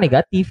lebih ke arah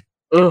negatif.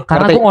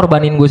 Karena gue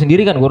ngorbanin gue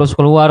sendiri kan, gue harus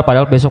keluar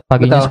padahal besok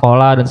paginya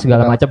sekolah dan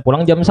segala macam,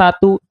 pulang jam 1,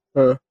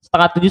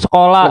 setengah 7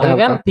 sekolah, ya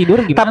kan tidur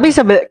gimana? Tapi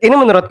ini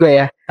menurut gue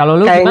ya. Kalau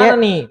lu gimana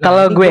nih?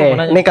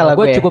 Kalau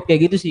gue cukup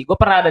kayak gitu sih. Gue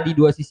pernah ada di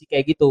dua sisi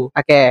kayak gitu.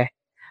 Oke.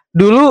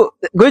 Dulu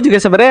gue juga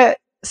sebenarnya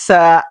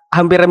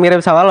hampir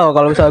mirip sama lo.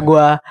 Kalau misalnya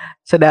gue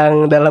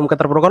sedang dalam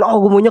keterpurukan,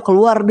 gue maunya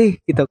keluar deh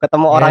gitu,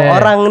 ketemu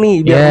orang-orang nih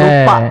biar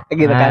lupa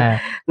gitu kan.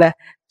 Nah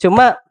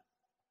cuma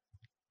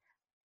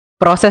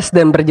proses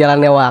dan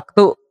berjalannya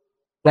waktu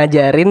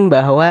ngajarin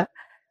bahwa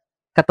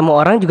ketemu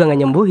orang juga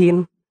nggak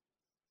nyembuhin.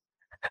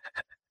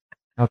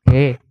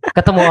 Oke.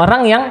 Ketemu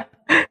orang yang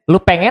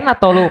lu pengen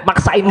atau lu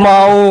maksain?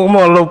 Mau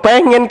lu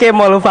pengen kayak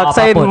mau lu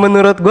paksain,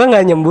 menurut gue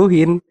nggak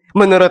nyembuhin.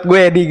 Menurut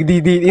gue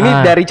ini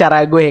dari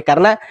cara gue,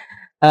 karena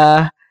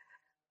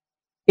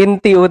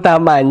inti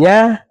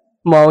utamanya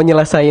mau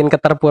nyelesain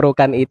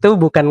keterpurukan itu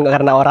bukan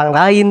karena orang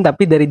lain,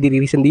 tapi dari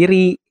diri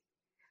sendiri.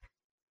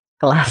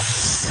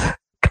 Kelas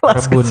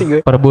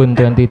Perbun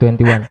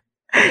 2021.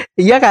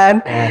 Iya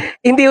kan?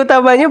 Inti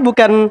utamanya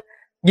bukan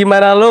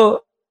gimana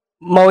lo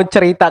mau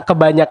cerita ke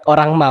banyak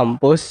orang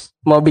mampus,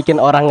 mau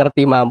bikin orang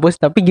ngerti mampus,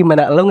 tapi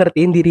gimana lo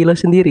ngertiin diri lo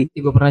sendiri.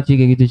 Gue pernah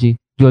kayak gitu sih,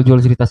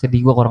 jual cerita sedih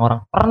gue ke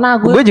orang-orang. Pernah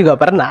gue. Gue juga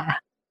pernah.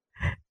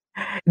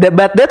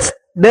 But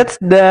that's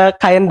the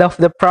kind of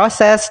the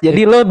process.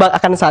 Jadi lo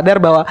akan sadar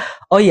bahwa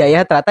oh iya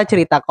ya, ternyata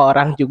cerita ke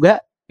orang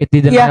juga it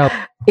didn't help.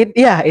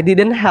 It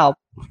didn't help.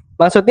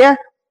 Maksudnya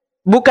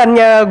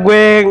bukannya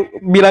gue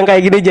bilang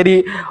kayak gini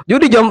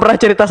jadi jangan pernah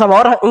cerita sama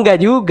orang, enggak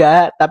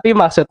juga. Tapi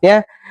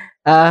maksudnya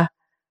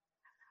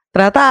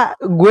ternyata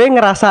gue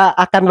ngerasa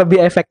akan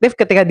lebih efektif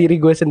ketika diri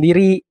gue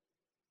sendiri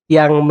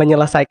yang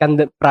menyelesaikan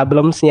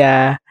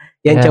problemsnya,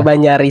 yang coba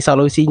nyari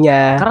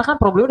solusinya. Karena kan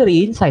problemnya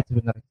dari inside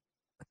sebenarnya.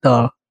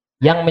 Betul.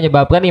 Yang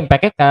menyebabkan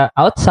impact-nya ke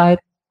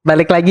outside.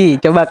 Balik lagi,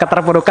 coba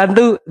keterpurukan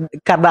tuh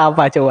karena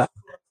apa coba?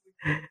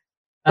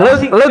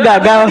 Lu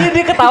gagal.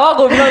 Dia ketawa,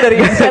 gue bilang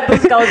dari insight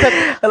terus kauset.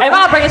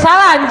 Emang apa yang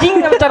salah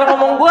anjing cara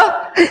ngomong gue?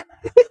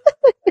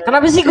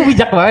 Kenapa sih gue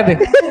bijak banget deh?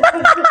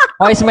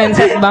 Wise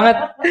mindset banget.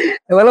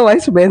 Emang lu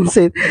wise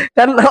mindset.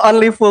 Kan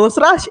only fools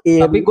rush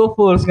in. Tapi gue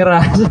full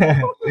ngeras.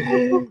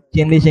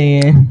 Jadi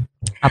sih.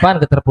 Apaan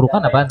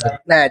keterpurukan apaan?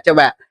 Nah,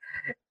 coba.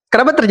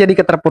 Kenapa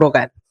terjadi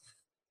keterpurukan?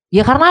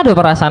 Ya karena ada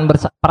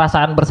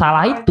perasaan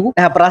bersalah itu.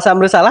 Nah, perasaan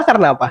bersalah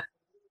karena apa?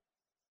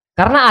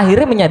 Karena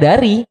akhirnya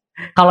menyadari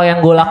kalau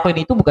yang gue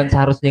lakuin itu bukan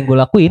seharusnya yang gue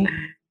lakuin.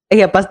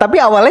 Iya pas, tapi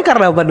awalnya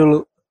karena apa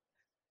dulu?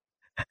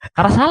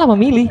 Karena salah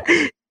memilih.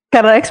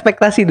 Karena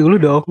ekspektasi dulu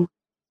dong.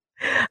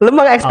 Lo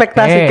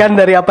mengekspektasikan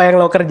dari apa yang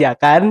lo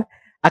kerjakan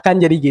akan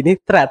jadi gini,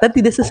 ternyata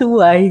tidak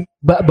sesuai.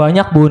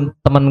 Banyak bun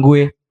teman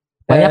gue,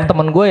 banyak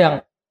teman gue yang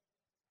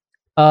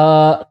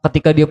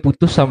ketika dia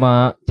putus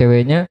sama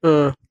ceweknya,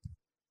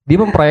 dia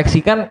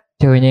memproyeksikan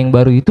ceweknya yang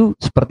baru itu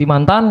seperti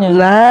mantannya.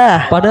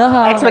 Nah,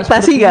 padahal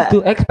ekspektasi gak? itu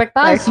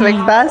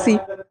ekspektasi.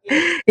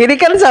 Ini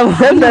kan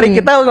sambungan dari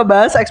kita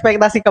ngebahas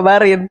ekspektasi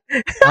kemarin.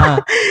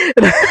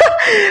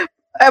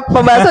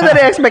 Pembahasan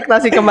dari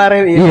ekspektasi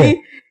kemarin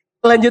ini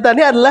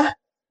lanjutannya adalah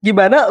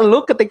gimana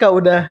lu ketika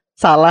udah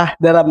salah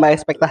dalam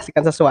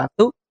mengekspektasikan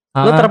sesuatu,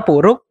 lu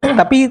terpuruk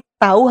tapi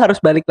tahu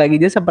harus balik lagi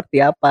aja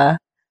seperti apa.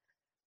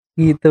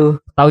 Gitu.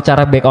 Tahu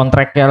cara back on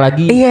track-nya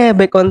lagi. Iya,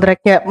 back on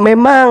track-nya.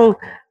 Memang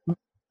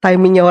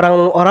timingnya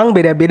orang-orang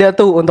beda-beda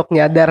tuh untuk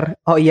nyadar,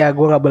 oh iya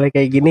gue nggak boleh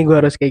kayak gini, gue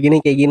harus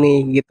kayak gini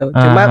gitu.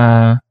 Cuma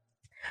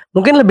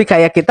mungkin lebih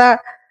kayak kita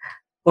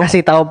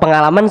ngasih tahu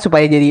pengalaman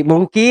supaya jadi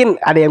mungkin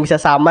ada yang bisa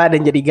sama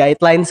dan jadi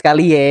guideline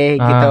sekali ya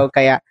gitu.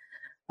 Kayak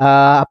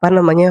apa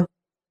namanya,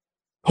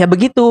 ya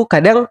begitu.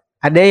 Kadang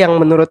ada yang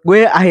menurut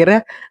gue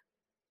akhirnya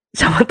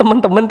sama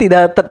teman-teman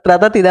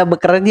ternyata tidak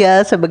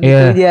bekerja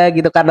sebegitunya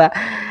gitu, karena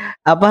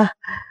apa,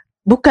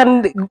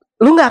 bukan,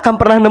 lu nggak akan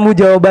pernah nemu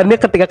jawabannya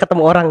ketika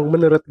ketemu orang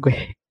menurut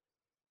gue.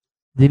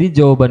 Jadi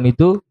jawaban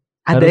itu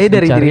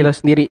adanya dari diri lo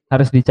sendiri,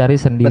 harus dicari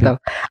sendiri. Betul.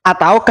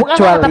 Atau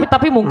kecuali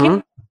tapi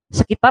mungkin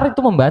sekitar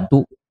itu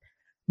membantu.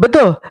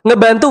 Betul,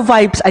 ngebantu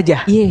vibes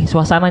aja. Iya,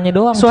 suasananya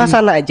doang.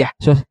 Suasana aja.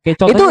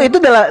 Kayak contohnya, itu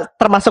adalah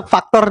termasuk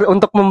faktor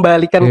untuk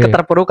membalikan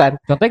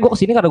keterpurukan. Contohnya gue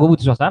kesini karena gue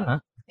butuh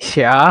suasana.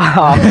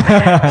 Siap.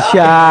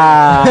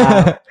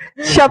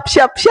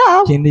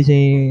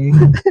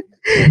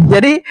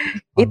 Jadi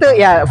itu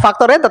ya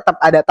faktornya tetap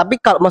ada, tapi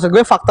kalau maksud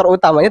gue faktor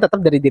utamanya tetap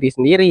dari diri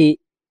sendiri,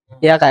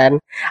 ya kan?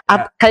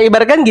 Kayak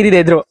ibaratkan gini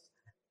deh, Bro.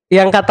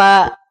 Yang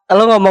kata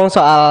lo ngomong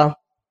soal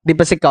di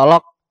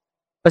psikolog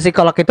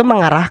itu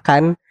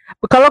mengarahkan.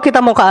 Kalau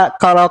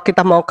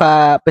kita mau ke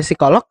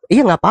psikolog,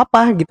 iya nggak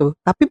apa-apa gitu.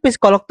 Tapi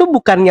psikolog tuh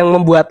bukan yang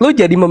membuat lo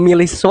jadi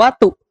memilih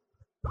sesuatu.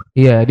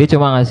 Iya, dia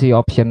cuma ngasih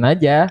option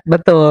aja.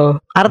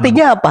 Betul.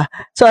 Artinya apa?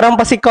 Seorang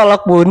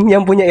psikolog pun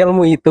yang punya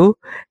ilmu itu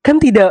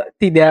kan tidak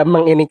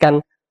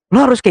menginikan lo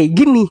harus kayak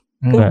gini.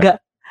 Enggak.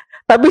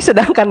 Tapi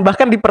sedangkan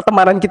bahkan di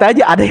pertemanan kita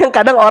aja ada yang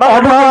kadang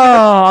orang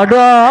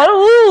ada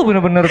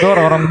bener-bener tuh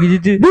orang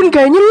begitu. Bun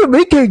kayaknya lu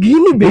baik kayak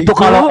gini, Itu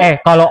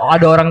kalau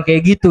ada orang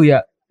kayak gitu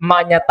ya,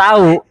 emaknya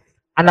tahu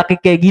anaknya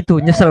kayak gitu,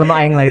 nyesel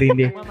emak yang lahirin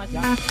dia.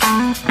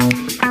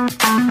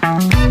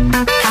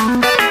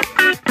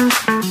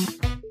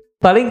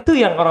 Paling tuh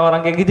yang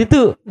orang-orang kayak gitu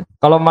tuh,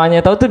 kalau emaknya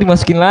tahu tuh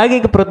dimasukin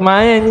lagi ke perut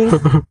emaknya nih.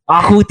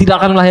 Aku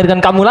tidak akan melahirkan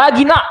kamu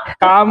lagi, nak.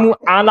 Kamu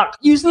anak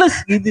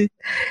useless gitu.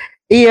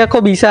 Iya,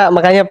 kok bisa?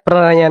 Makanya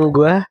pertanyaan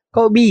gue,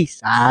 kok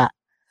bisa?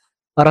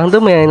 Orang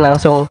tuh main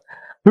langsung,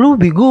 lu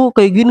bego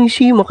kayak gini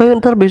sih, makanya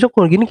ntar besok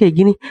kalau gini kayak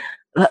gini.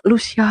 Lah, lu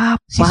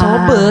siapa? Si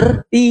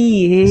sober.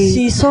 Iya.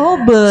 Si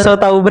sober. So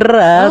tahu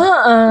berat.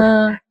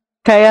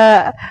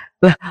 Kayak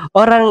lah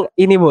orang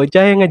ini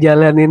bocah yang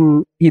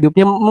ngejalanin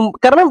hidupnya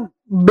karena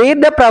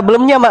beda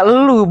problemnya sama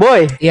lu,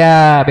 boy.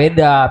 Ya,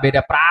 beda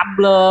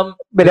problem.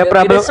 Beda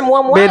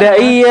semua.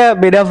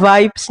 Beda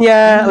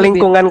vibes-nya,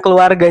 lingkungan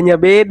keluarganya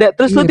beda.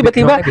 Terus lu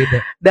tiba-tiba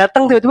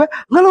datang tiba-tiba,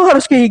 "Nggak, lu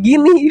harus kayak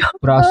gini."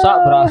 Berasa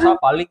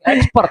paling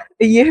expert.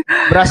 Iya.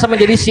 Berasa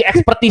menjadi si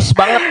expertise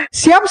banget.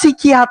 Siap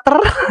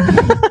psikiater.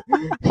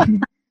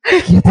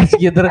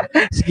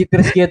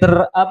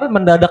 Psikiater apa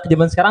mendadak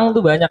zaman sekarang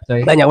tuh banyak,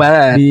 coy. Banyak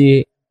banget.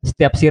 Di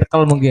setiap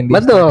circle mungkin.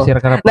 Betul.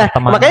 Nah,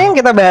 makanya yang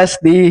kita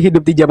bahas di Hidup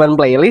di Zaman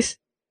Playlist,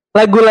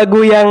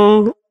 lagu-lagu yang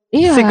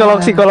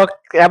psikolog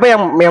apa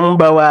yang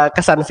membawa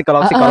kesan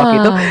psikolog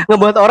itu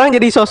ngebuat orang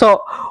jadi sosok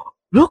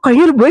lu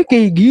kayaknya baik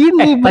kayak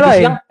gini, bro.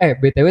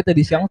 BTW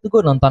tadi siang tuh gue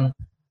nonton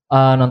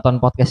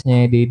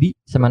podcastnya Dedi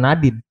sama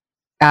Nadine.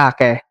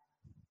 Oke.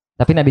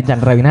 Tapi Nadine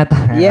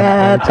Chandrawinata.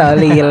 Ya,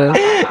 Tolil.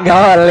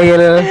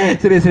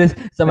 Serius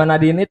sama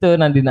Nadine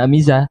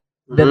Amiza.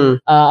 Dan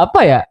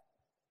apa ya?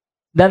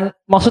 Dan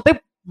maksudnya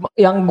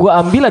yang gue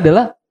ambil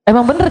adalah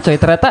emang bener, coy,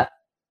 ternyata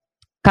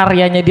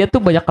karyanya dia tuh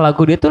banyak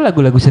lagu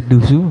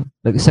seduh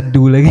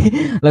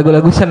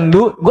lagu-lagu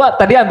sendu. Gue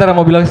tadi antara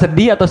mau bilang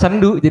sedih atau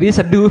sendu,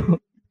 jadi seduh.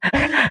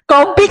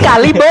 Kopi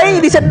kali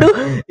boy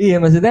diseduh. Iya,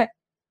 maksudnya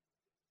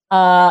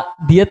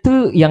dia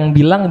tuh yang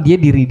bilang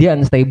diri dia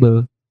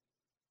unstable.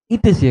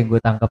 Itu sih yang gue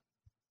tangkap.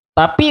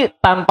 tapi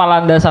tanpa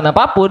landasan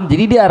apapun,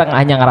 jadi dia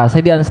hanya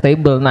ngerasa dia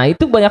unstable. Nah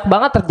itu banyak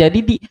banget terjadi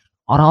di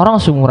orang-orang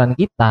seumuran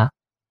kita.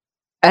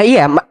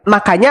 Iya,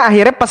 makanya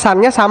akhirnya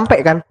pesannya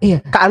sampai kan.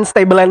 Iya.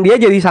 Keunstabilan dia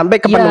jadi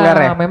sampai ke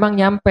pendengarnya. Memang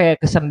nyampe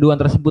kesenduan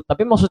tersebut.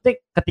 Tapi maksudnya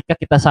ketika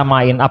kita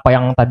samain apa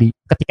yang tadi,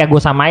 ketika gue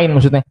samain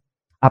maksudnya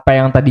apa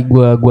yang tadi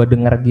gue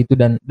dengar gitu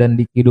dan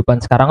di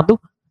kehidupan sekarang tuh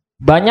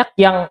banyak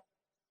yang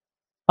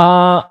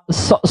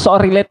so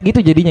relate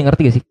gitu jadinya,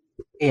 ngerti gak sih?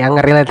 Iya,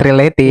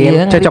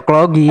 ngerelate-relatein, cocok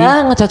logi.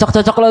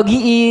 Ngecocok-cocok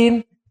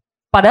logiin.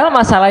 Padahal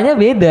masalahnya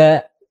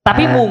beda.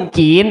 Tapi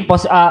mungkin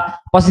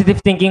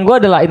positive thinking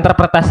gue adalah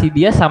interpretasi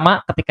dia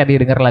sama ketika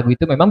dia dengar lagu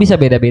itu memang bisa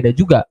beda-beda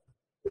juga.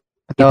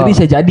 Betul. Itu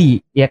bisa jadi,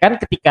 ya kan?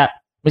 Ketika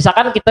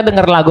misalkan kita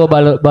dengar lagu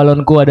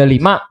balonku ada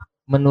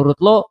 5, menurut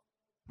lo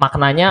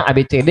maknanya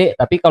ABCD,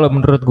 tapi kalau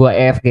menurut gue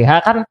EFGH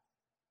kan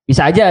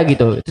bisa aja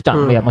gitu. Itu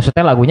ya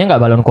maksudnya lagunya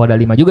nggak balonku ada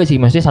 5 juga sih,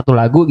 maksudnya satu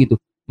lagu gitu.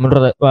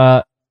 Menurut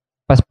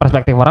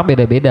perspektif orang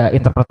beda-beda,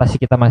 interpretasi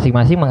kita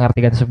masing-masing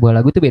mengartikan sebuah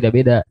lagu itu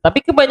beda-beda.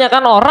 Tapi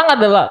kebanyakan orang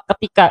adalah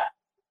ketika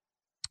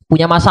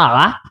punya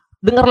masalah,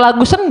 denger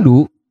lagu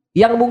sendu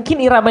yang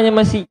mungkin iramanya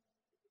masih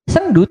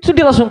sendu, tuh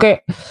dia langsung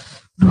kayak,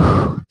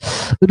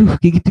 aduh,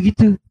 kayak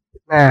gitu-gitu.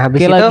 Nah,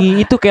 habis kayak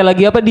itu kayak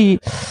lagi apa di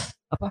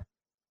apa?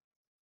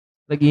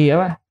 Lagi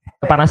apa?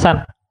 Kepanasan.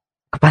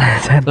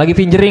 Lagi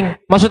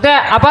fingering.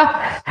 Maksudnya apa?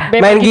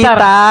 Main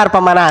gitar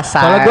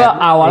pemanasan. Kalau gue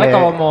awalnya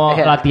kalau mau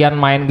latihan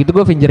main gitu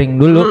gue fingering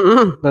dulu.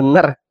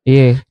 Bener.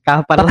 Iya.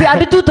 Tapi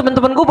ada tuh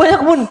teman-teman gue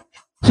banyak pun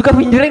suka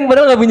fingering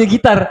padahal gak punya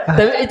gitar.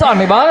 Tapi itu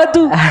aneh banget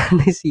tuh.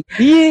 Aneh sih.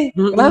 Iya.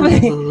 Kenapa?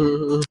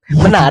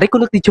 Menarik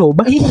untuk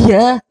dicoba.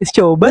 Iya.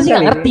 Coba sih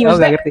nggak ngerti.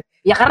 Maksudnya,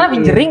 ya karena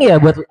fingering ya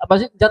buat apa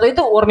sih? Jatuh itu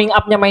warming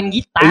up-nya main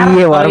gitar.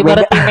 Iya. Kalau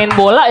ibaratnya main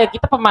bola ya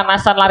kita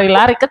pemanasan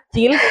lari-lari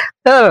kecil.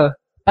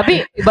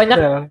 Tapi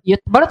banyak ya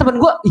padahal temen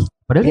gue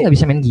padahal dia gak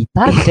bisa main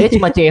gitar, saya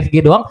cuma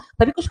CFG doang,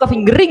 tapi gue suka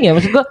fingering ya,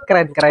 maksud gue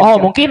keren.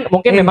 Mungkin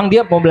memang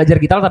dia mau belajar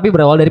gitar tapi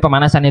berawal dari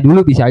pemanasannya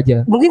dulu, bisa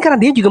aja. Mungkin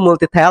karena dia juga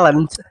multi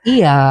talent.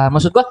 Iya,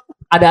 maksud gue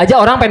ada aja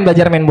orang pengen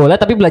belajar main bola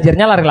tapi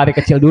belajarnya lari-lari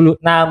kecil dulu.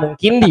 Nah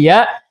mungkin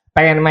dia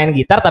pengen main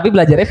gitar tapi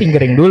belajarnya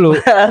fingering dulu.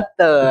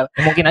 Betul.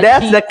 Mungkin aja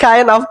That's the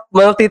kind of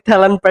multi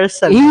talent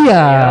person.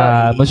 Iya,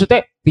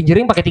 maksudnya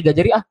fingering pakai 3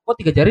 jari, kok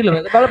 3 jari loh.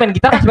 Kalau main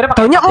gitar kan sebenarnya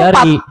pakai 4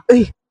 jari.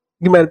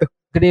 Gimana tuh?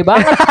 Gede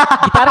banget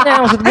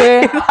gitarnya maksud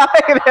gue.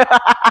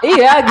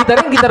 Iya,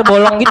 gitarnya gitar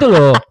bolong gitu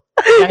loh.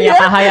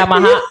 Yang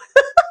Yamaha.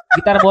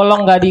 Gitar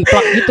bolong gak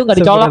di-plug gitu, gak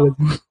dicolok.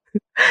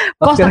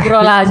 Kok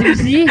astagfirullahaladzim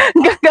sih?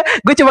 Enggak.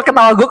 Gue cuma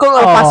ketawa gue kok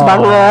lepas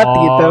banget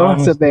gitu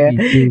maksudnya.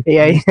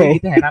 Iya.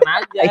 Gitu, heran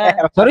aja.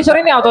 Sorry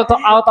ini out of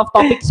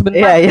topic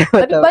sebentar. Iya,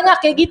 tapi banyak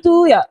kayak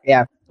gitu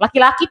ya.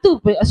 Laki-laki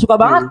tuh suka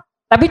banget.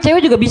 Tapi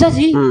cewek juga bisa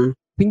sih.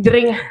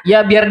 Fingering.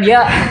 Ya biar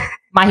dia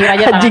mahir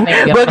aja anjing.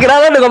 Gue kira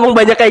lo udah ngomong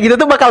banyak kayak gitu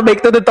tuh bakal back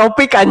to the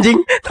topic anjing.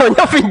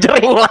 Taunya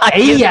fingering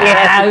lagi. Iya.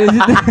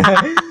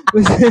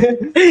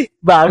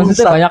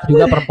 Bangsat. Banyak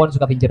juga perempuan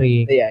suka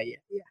fingering. Iya.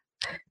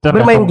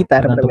 Bermain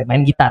gitar.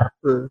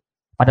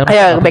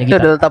 Padahal back to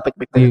the topic.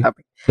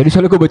 Jadi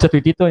soalnya gue baca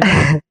tweet itu.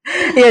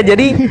 Iya,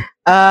 jadi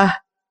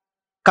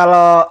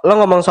kalau lo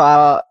ngomong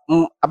soal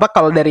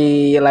kalau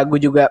dari lagu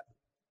juga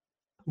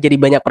jadi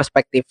banyak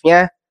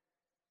perspektifnya,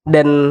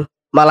 dan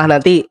malah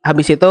nanti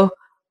habis itu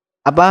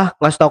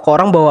ngasih tau ke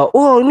orang bahwa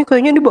ini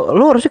kayaknya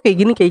lo harusnya kayak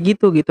gini kayak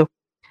gitu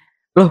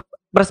loh,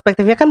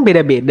 perspektifnya kan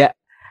beda-beda,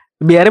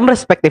 biarin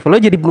perspektif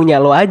lo jadi punya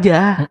lo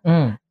aja.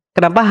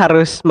 Kenapa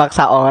harus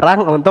maksa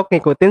orang untuk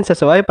ngikutin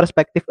sesuai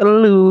perspektif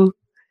lo?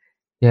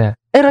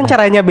 Orang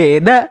caranya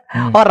beda,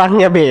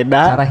 orangnya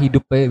beda, cara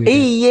hidupnya beda.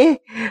 Iya,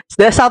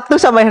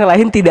 satu sama yang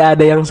lain tidak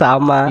ada yang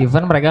sama.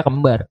 Even mereka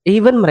kembar.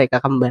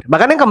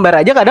 Bahkan yang kembar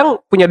aja kadang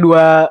punya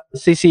dua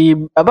sisi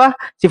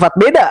sifat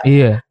beda.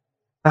 Iya.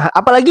 Nah,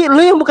 apalagi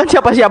lu yang bukan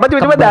siapa-siapa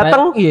tiba-tiba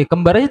datang. Iya,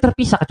 kembar aja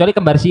terpisah, kecuali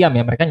kembar siam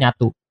ya, mereka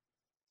nyatu.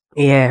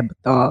 Iya,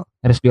 betul.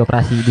 Harus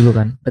dioperasi dulu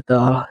kan.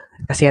 Betul.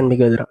 Kasihan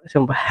bego bro,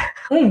 sumpah.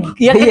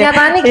 Ya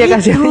kenyataannya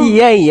gitu.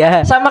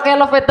 Iya. Sama kayak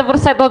love at the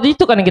first sight waktu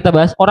itu kan yang kita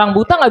bahas. Orang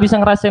buta nggak bisa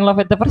ngerasain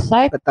love at the first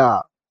sight.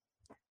 Betul.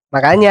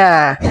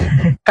 Makanya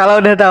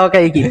kalau udah tahu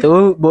kayak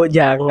gitu,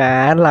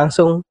 jangan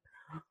langsung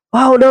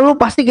udah lu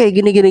pasti kayak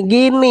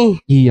gini.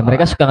 Iya,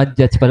 mereka suka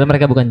ngejudge padahal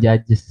mereka bukan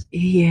judges.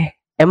 Iya.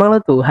 Emang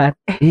lo Tuhan?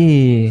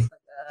 Iya.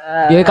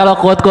 Ya kalau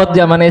quote-quote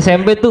zaman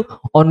SMP tuh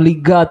only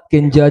God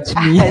can judge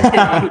me.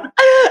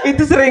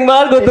 Itu sering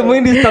banget gue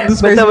temuin di status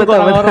Facebook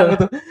orang-orang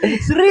itu.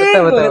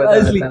 Sering banget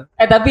asli.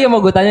 Tapi yang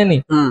mau gue tanya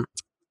nih.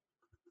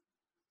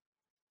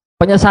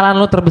 Penyesalan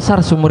lo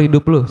terbesar seumur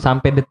hidup lo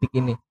sampai detik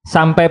ini.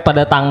 Sampai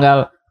pada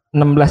tanggal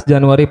 16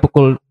 Januari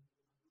pukul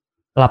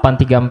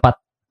 8.34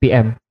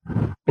 PM.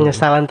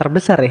 Penyesalan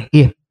terbesar ya?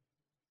 Iya.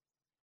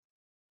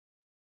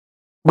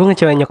 Gue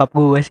ngecewain nyokap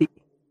gue sih.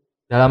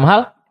 Dalam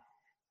hal?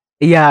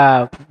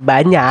 Iya,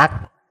 banyak.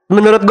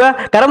 Menurut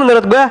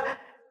gue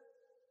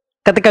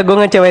ketika gue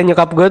ngecewain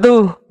nyokap gue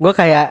tuh, gue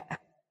kayak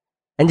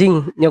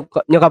anjing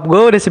nyokap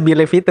gue udah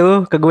sebelief itu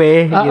ke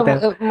gue gitu.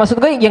 Maksud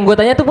gue yang gue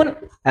tanya tuh pun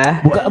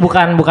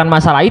bukan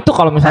masalah itu.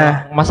 Kalau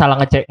misalnya masalah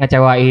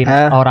ngecewain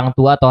orang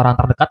tua atau orang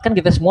terdekat kan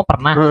kita semua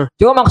pernah.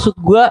 Cuma maksud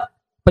gue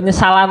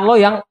penyesalan lo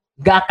yang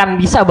gak akan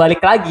bisa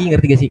balik lagi,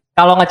 ngerti gak sih?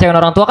 Kalau ngecewain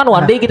orang tua kan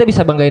one day kita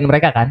bisa banggain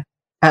mereka kan.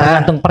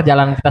 Tergantung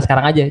perjalanan kita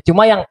sekarang aja.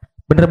 Cuma yang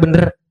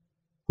bener-bener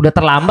udah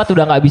terlambat,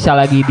 udah gak bisa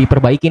lagi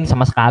diperbaikin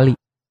sama sekali.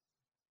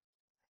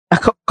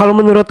 Kalau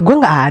menurut gue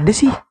nggak ada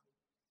sih.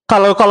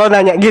 Kalau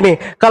nanya gini,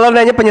 kalau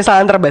nanya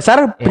penyesalan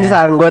terbesar,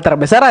 penyesalan gue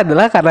terbesar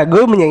adalah karena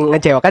gue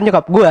mengecewakan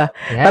nyokap gue.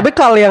 Tapi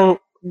kalau yang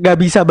nggak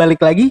bisa balik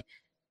lagi,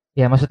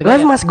 ya maksudnya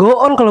life must go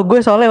on kalau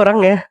gue soalnya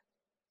orangnya.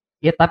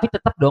 Ya tapi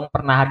tetap dong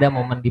pernah ada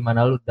momen di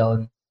mana lu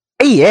down.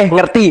 Iya,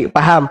 ngerti,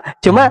 paham.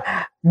 Cuma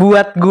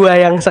buat gue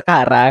yang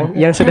sekarang,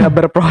 yang sudah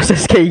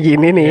berproses kayak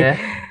gini nih,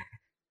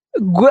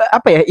 gue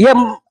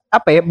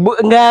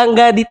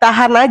nggak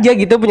ditahan aja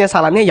gitu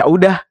penyesalannya. Ya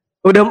udah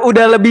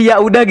lebih ya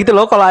udah gitu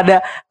loh kalau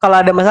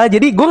ada masalah.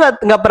 Jadi gue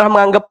nggak pernah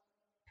menganggap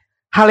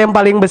hal yang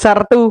paling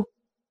besar tuh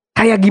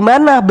kayak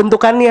gimana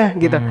bentukannya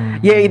gitu.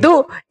 Ya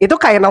itu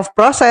kind of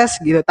proses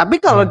gitu.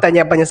 Tapi kalau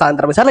ditanya penyesalan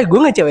terbesar, gue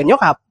ngecewain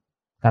nyokap.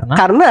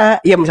 Karena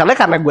ya misalnya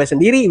karena gue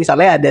sendiri,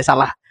 misalnya ada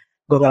salah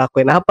gue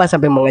ngelakuin apa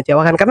sampai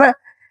mengecewakan, karena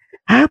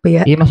apa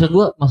ya? Iya maksud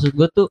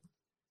gue tuh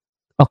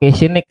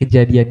occasion-nya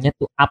kejadiannya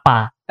tuh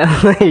apa?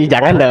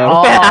 Jangan dong.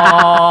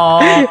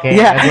 Okay.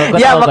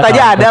 Ya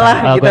makanya ada lah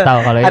gitu.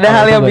 Ada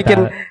hal yang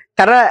bikin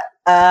karena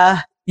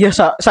ya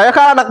saya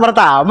kan anak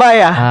pertama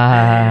ya.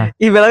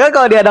 Ibaratnya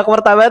kalau di anak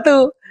pertama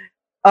tuh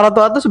orang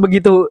tua tuh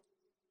sebegitu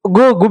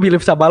gue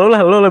believe sama lo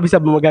lah, lo bisa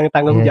memegang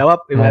tanggung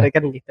jawab ibaratnya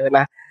kan gitu.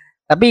 Nah,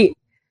 tapi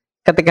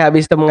ketika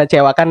habis itu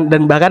mengecewakan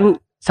dan bahkan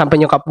sampai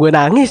nyokap gue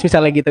nangis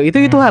misalnya gitu.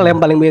 Itu hal yang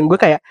paling bikin gue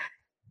kayak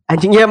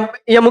anjing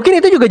ya mungkin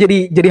itu juga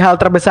jadi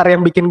hal terbesar yang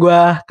bikin gue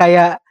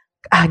kayak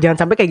jangan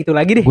sampai kayak gitu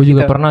lagi deh. Gue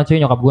juga pernah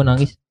cuy, nyokap gue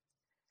nangis.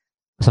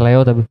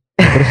 Keseleo tapi.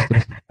 Terus.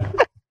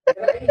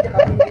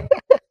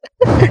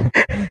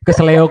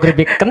 Keseleo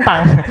keripik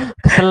kentang.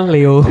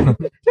 Keseleo.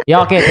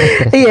 Ya oke,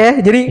 terus. Iya,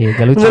 jadi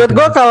menurut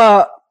gue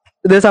kalau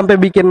udah sampai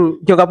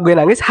bikin nyokap gue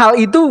nangis, hal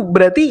itu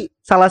berarti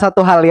salah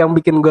satu hal yang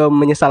bikin gue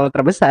menyesal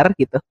terbesar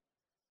gitu.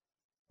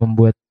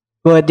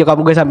 Buat nyokap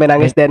gue sampai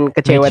nangis dan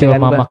kecewa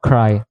dengan gue.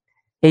 Cry.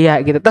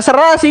 Iya gitu.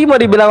 Terserah sih mau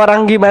dibilang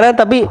orang gimana,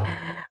 tapi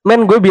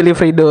men gue believe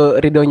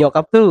Ridho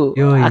nyokap tuh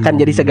akan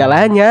jadi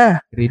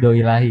segalanya. Ridho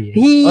ilahi.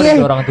 Iya.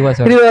 Ridho orang tua.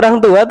 Ridho orang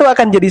tua tuh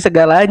akan jadi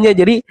segalanya.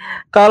 Jadi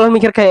kalau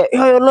mikir kayak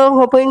ya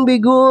lo ngapain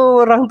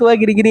bego orang tua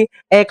gini-gini.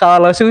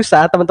 Kalau lo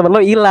susah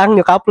teman-teman lo hilang,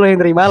 nyokap lo yang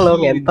nerima lo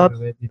ngentot.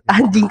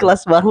 Anjing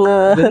kelas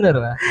banget. Bener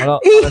lah.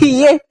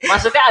 Iya.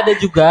 Maksudnya ada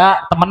juga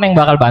temen yang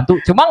bakal bantu.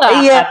 Cuma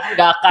nggak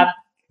akan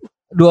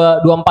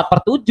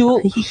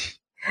 24/7.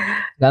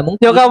 Nggak mungkin.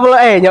 Nyokap lo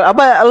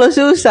lo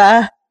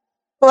susah.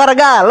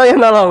 Keluarga lo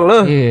yang nolong lo.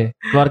 Iya,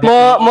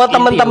 mau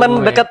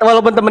teman-teman dekat,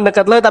 walaupun teman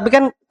dekat lo, tapi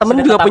kan teman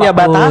juga punya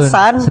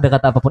batasan.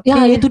 Sedekat apapun.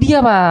 Ya itu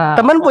dia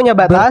Pak. Teman punya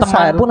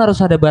batasan. Teman pun harus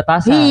ada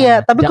batasan.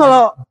 Iya, tapi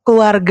kalau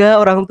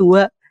keluarga orang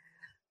tua,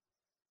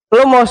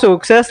 lo mau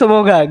sukses, lo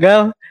mau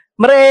gagal,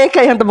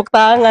 mereka yang tepuk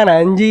tangan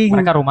anjing.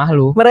 Mereka rumah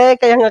lo.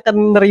 Mereka yang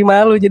akan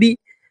nerima lo.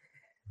 Jadi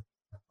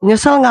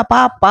nyesel nggak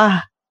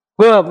apa-apa.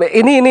 Gue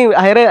ini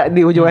akhirnya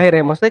di ujung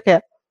akhirnya, maksudnya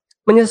kayak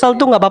menyesal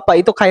tuh nggak apa-apa,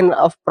 itu kind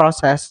of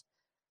process.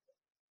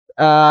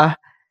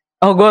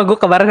 Gue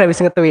kemarin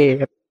habis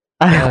nge-tweet.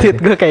 Tweet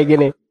gue kayak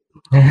gini.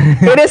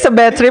 It is a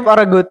bad trip or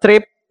a good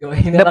trip.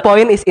 The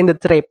point is in the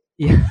trip.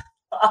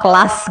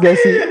 Kelas gak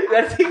sih?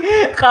 Berarti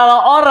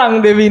kalau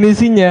orang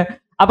definisinya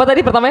apa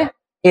tadi pertamanya?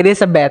 It is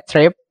a bad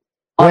trip.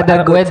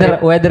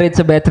 Whether it's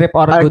a bad trip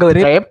or a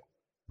good trip.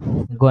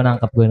 Gue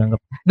nangkep.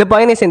 The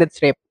point is in the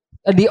trip.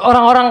 Di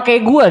orang-orang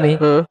kayak gue nih,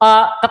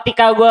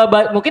 ketika gue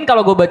mungkin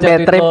kalau gue baca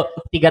tweet lo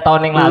 3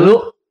 tahun yang lalu.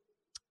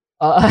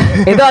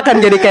 Itu akan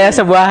jadi kayak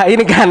sebuah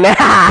ini kan ya.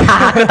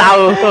 Aku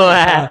tahu.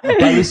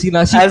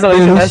 Halusinasi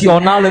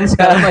emosional dan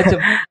segala macam.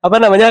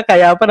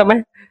 Kayak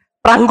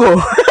perangko.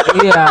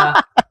 Iya.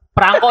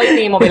 Perangko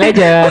ini Mobile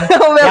Legends.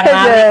 Mobile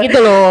Legends. Itu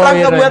loh.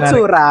 Perangko buat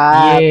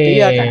surat.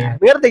 Iya kan.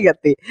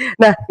 Ngerti.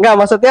 Nah, enggak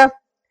maksudnya.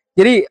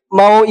 Jadi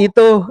mau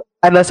itu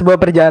adalah sebuah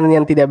perjalanan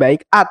yang tidak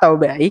baik atau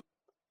baik,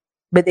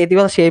 but it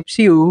will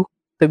shapes you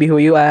to be who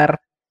you are.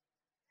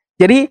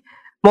 Jadi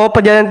mau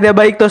perjalanan tidak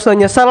baik terus lo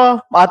nyesel,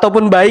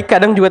 ataupun baik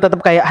kadang juga tetap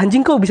kayak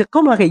anjing kok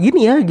malah kayak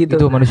gini ya gitu.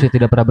 Itu manusia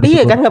tidak pernah bersyukur.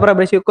 Iya kan, nggak pernah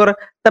bersyukur.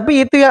 Tapi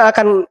itu yang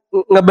akan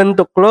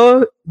ngebentuk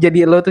lo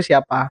jadi lo tuh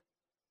siapa.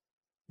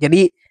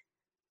 Jadi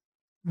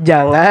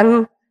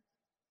jangan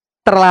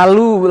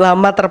terlalu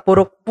lama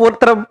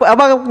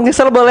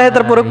nyesel boleh,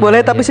 terpuruk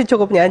boleh, tapi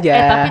secukupnya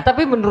aja.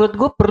 Tapi menurut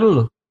gue perlu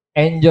loh.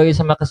 Enjoy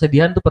sama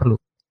kesedihan tuh perlu.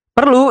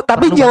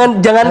 Tapi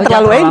jangan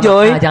terlalu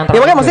enjoy. Ya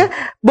makanya maksudnya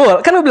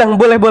kan lu bilang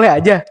boleh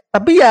aja.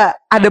 Tapi ya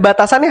ada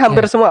batasannya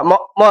hampir semua.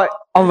 Mau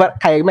over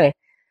kayak gimana?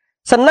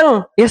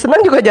 Seneng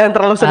juga jangan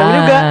terlalu seneng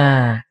juga.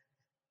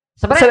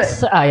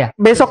 Sebenarnya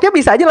besoknya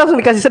bisa aja langsung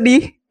dikasih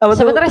sedih.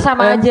 Sebenarnya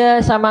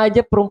sama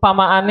aja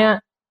perumpamaannya,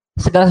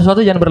 segala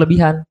sesuatu jangan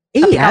berlebihan.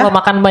 Iya. Tapi kalau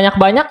makan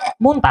banyak-banyak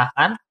muntah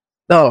kan?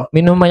 Betul.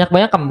 Minum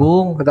banyak-banyak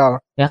kembung.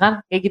 Betul. Ya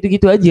kan? Kayak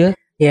gitu-gitu aja.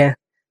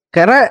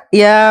 Karena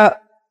ya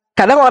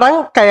kadang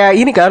orang kayak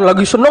ini kan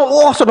lagi seneng,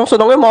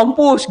 seneng-senengnya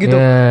mampus gitu.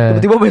 Yeah.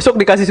 Tiba-tiba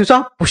besok dikasih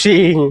susah,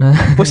 pusing.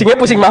 Pusingnya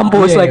pusing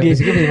mampus Iya, lagi.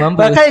 pusingnya pusing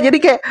mampus. Makanya jadi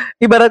kayak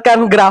ibaratkan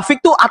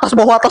grafik tuh atas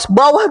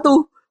bawah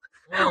tuh.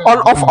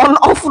 On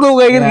off tuh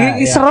kayak gitu. Ya,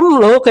 ya. Serem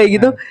loh kayak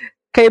gitu.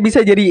 Kayak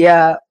bisa jadi ya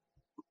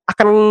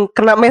akan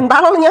kena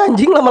mentalnya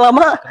anjing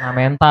lama-lama. Kena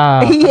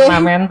mental. Iya.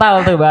 Kena mental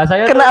tuh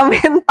bahasanya. Kena Itu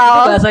mental.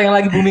 bahasa yang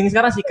lagi booming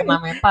sekarang sih, kena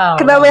mental.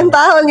 Kena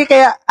mentalnya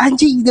kayak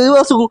anjing gitu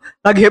langsung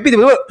lagi happy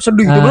tiba-tiba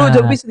sedih, tiba-tiba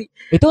jadi sedih.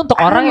 Itu untuk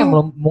orang yang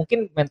belum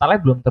mungkin mentalnya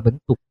belum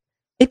terbentuk.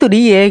 Itu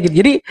dia gitu.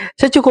 Jadi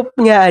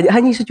secukupnya aja,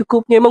 hanya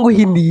secukupnya. Emang gue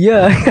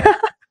Hindia.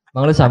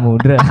 Bang lu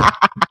samudra.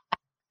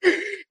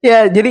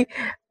 Ya jadi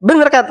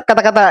bener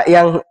kata-kata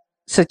yang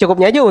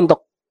secukupnya aja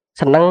untuk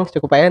seneng,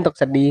 cukup aja untuk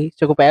sedih,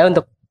 cukup aja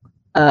untuk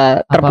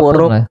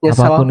terpuruk,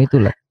 nyesel. Apapun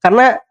itulah.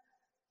 Karena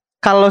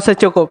kalau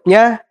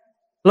secukupnya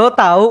lo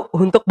tahu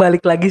untuk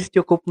balik lagi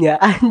secukupnya.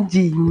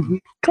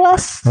 Anjing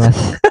kelas.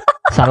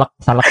 Salak.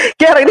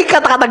 Kayak ini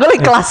kata-kata gue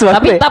lagi kelas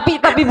banget.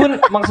 Tapi Bun,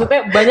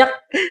 maksudnya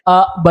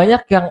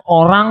banyak yang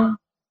orang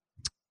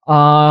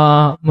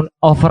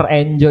over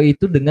enjoy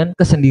itu dengan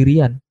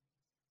kesendirian.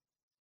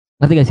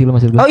 Ngerti gak sih lu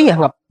maksud gue? Oh iya,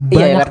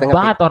 banyak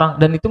banget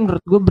orang, dan itu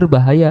menurut gue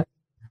berbahaya.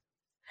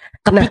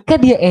 Ketika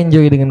dia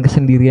enjoy dengan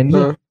kesendirian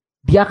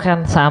dia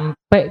akan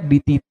sampai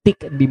di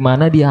titik di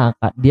mana dia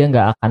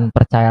nggak akan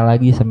percaya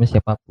lagi sama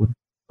siapapun.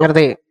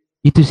 Ngerti?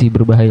 Itu sih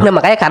berbahaya. Nah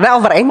makanya karena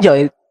over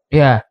enjoy.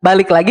 Iya.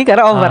 Balik lagi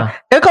karena over.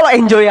 Tapi kalau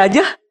enjoy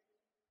aja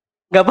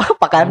nggak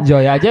apa-apa kan?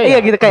 Enjoy aja ya. Iya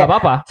gitu kayak. Nggak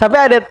apa-apa. Sampai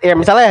ada ya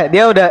misalnya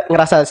dia udah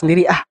ngerasa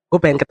sendiri, gue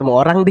pengen ketemu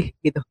orang deh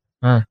gitu.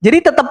 Jadi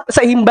tetap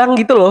seimbang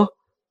gitu loh.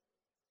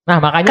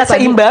 Nah makanya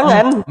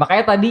keseimbangan.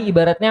 Makanya tadi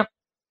ibaratnya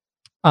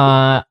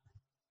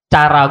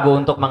cara gue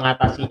untuk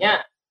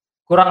mengatasinya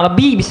kurang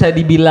lebih bisa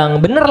dibilang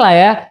bener lah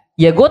ya.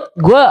 Ya gue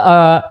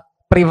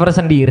prefer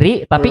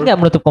sendiri, tapi nggak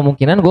menutup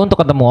kemungkinan gue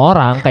untuk ketemu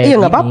orang kayak. Iya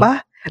nggak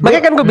apa-apa.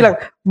 Makanya kan gue bilang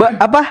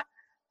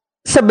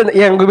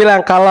yang gue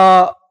bilang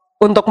kalau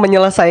untuk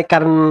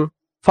menyelesaikan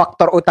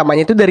faktor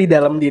utamanya itu dari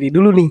dalam diri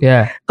dulu nih.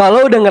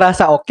 Kalau udah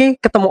ngerasa oke,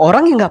 ketemu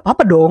orang ya nggak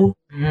apa-apa dong.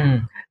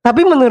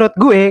 Tapi menurut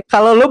gue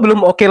kalau lo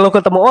belum oke lo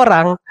ketemu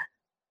orang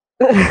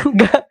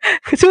nggak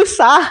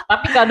susah.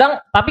 Tapi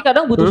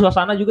kadang butuh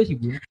suasana juga sih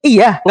Bu.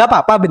 Iya nggak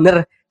apa-apa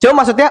bener.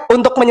 Cuma maksudnya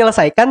untuk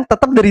menyelesaikan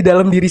tetap dari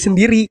dalam diri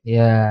sendiri.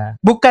 Iya.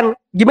 Bukan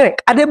gimana?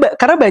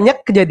 Karena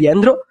banyak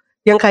kejadian bro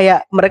yang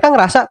kayak mereka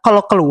ngerasa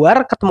kalau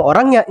keluar ketemu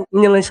orang ya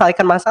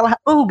menyelesaikan masalah.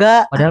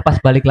 Enggak. Padahal pas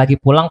balik lagi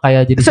pulang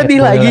kayak jadi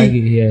sedih lagi.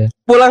 Iya.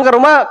 Pulang ke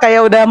rumah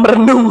kayak udah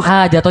merenung.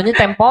 Jatuhnya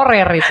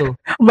temporer itu.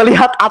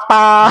 Melihat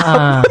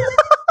atap.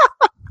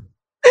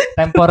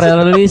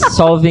 Temporarily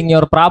solving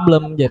your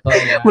problem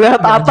jatuhnya. Melihat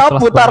atap,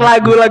 putar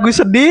lagu-lagu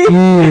sedih.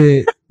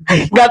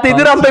 Gak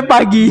tidur sampai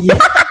pagi.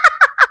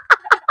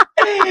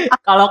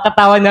 Kalau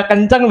ketawanya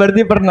kencang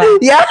berarti pernah.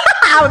 Ya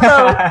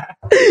betul.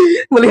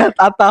 Melihat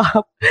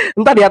atap.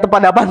 Entah di atap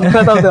apa.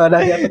 Enggak tahu tuh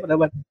ada di atap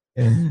apa.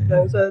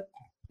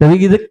 Tapi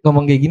gitu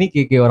ngomong kayak gini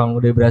kayak orang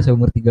udah berasa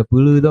umur 30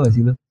 tau gak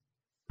sih lo?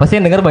 Pasti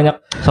yang denger banyak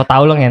so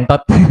tau lo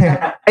ngentot.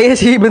 Iya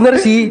sih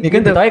bener sih. Ya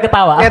kan Vito aja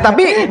ketawa. Ya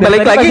tapi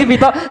balik lagi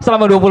Vito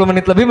selama 20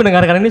 menit lebih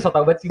mendengarkan ini so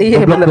tau banget sih.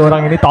 Iya bener.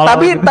 Orang ini tolong.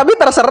 Tapi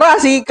terserah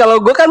sih. Kalau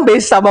gue kan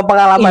based sama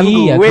pengalaman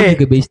gue. Iya gue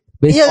juga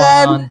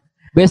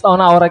based on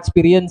our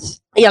experience.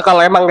 Iya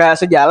kalau emang gak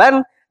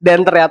sejalan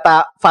dan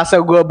ternyata fase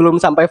gue belum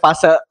sampai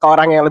fase ke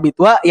orang yang lebih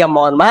tua, ya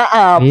mohon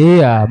maaf.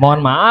 Iya mohon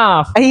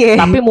maaf.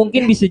 Tapi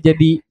mungkin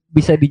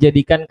bisa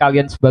dijadikan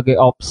kalian sebagai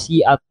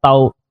opsi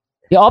atau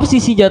ya opsi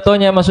sih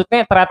jatuhnya.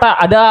 Maksudnya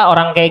ternyata ada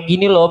orang kayak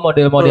gini loh,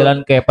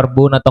 model-modelan kayak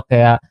Perbun atau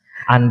kayak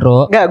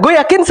Andro. Nggak, gue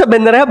yakin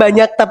sebenarnya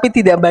banyak tapi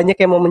tidak banyak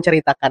yang mau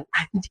menceritakan.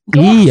 Anjing.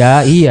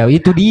 Iya,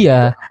 itu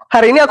dia.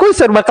 Hari ini aku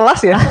serba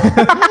kelas ya.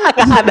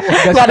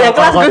 Gak ada yang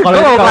kelas, gue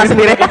mau kelas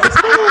sendiri.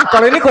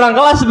 Kalau ini kurang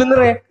kelas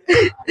sebenarnya.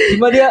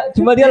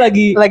 Cuma dia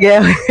lagi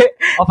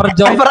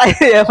overjoy.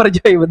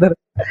 Overjoy bener.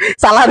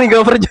 Salah nih gue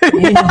overjoy.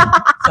 Iya,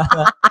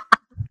 salah.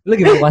 Lu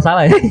gimana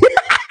masalah ya?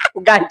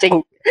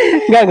 Gancing.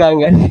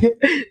 Enggak.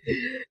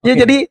 Ya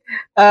jadi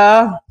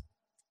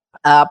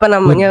apa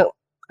namanya?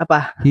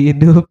 Apa?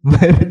 Hidup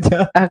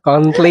berjalan.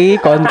 Kontli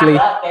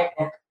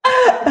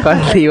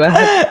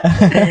banget.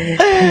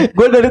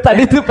 Gue dari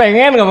tadi tuh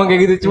pengen ngomong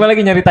kayak gitu, cuma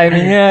lagi nyari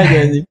timingnya aja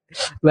anjing.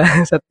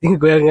 Bangsat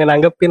gue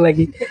nanggepin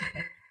lagi.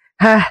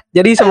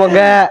 Jadi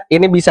semoga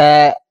ini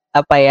bisa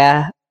apa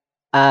ya?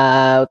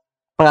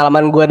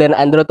 Pengalaman gue dan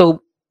Andro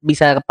tuh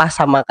bisa pas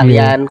sama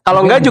kalian.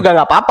 Kalau enggak juga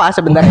enggak apa-apa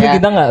sebenarnya.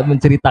 Kita enggak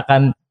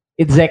menceritakan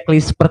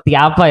exactly seperti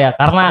apa ya,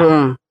 karena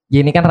ya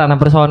ini kan ranah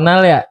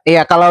personal ya.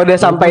 Iya, kalau udah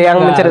sampai yang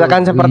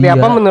menceritakan seperti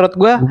apa menurut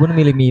gue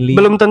milih-milih.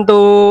 Belum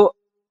tentu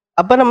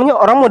apa namanya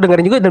orang mau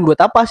dengerin juga dan buat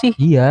apa sih?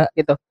 Iya.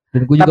 Gitu.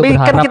 Dan gue juga Tapi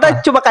berharap kan kita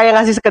cuma kayak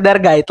ngasih sekedar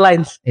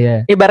guidelines.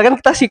 Iya. Ibaratkan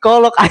kita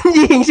psikolog,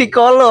 anjing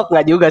psikolog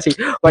nggak juga sih.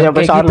 Nggak nyampe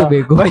Kayak sana. gitu,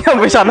 bego. Nggak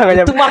nyampe sana, nggak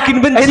nyampe. Itu makin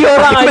benci Ini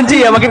orang makin benci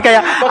ya, makin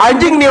kayak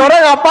anjing nih orang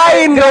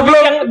ngapain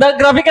goblok.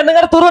 grafik yang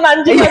dengar turun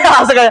anjing. Iya,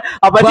 langsung kayak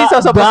apa sih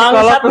sosok psikolog?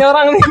 Bangsat nih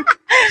orang nih.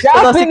 Siapa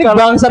Sosok ini psikolog.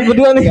 bangsat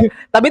berdua nih?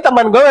 Tapi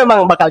teman gue memang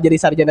bakal jadi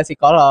sarjana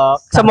psikolog.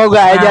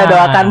 Semoga aja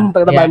doakan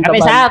Kan teman-teman.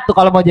 S1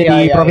 kalau mau jadi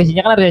Iya, iya.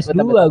 profesinya kan harus S2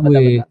 Betul,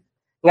 gue.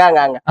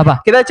 Enggak. Apa?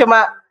 Kita cuma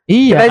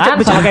Iya Kita kan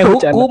sama kayak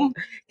bercanda. hukum.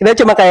 kita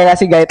cuma kayak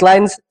ngasih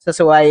guidelines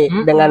sesuai dengan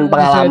Sesuai dengan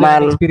pengalaman.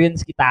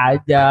 experience kita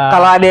aja.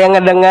 Kalau ada yang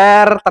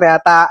ngedengar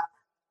ternyata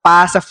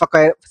pas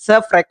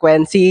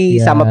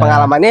sefrekuensi Iya. sama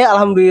pengalamannya,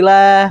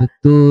 alhamdulillah.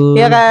 Betul.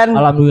 Iya kan?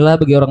 Alhamdulillah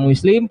bagi orang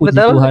Muslim, puji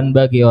Betul. Tuhan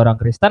bagi orang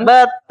Kristen.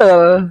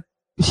 Betul.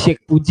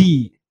 Syekh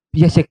puji.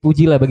 Ya Syekh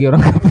puji lah bagi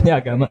orang gak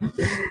punya agama.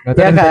 Gak tahu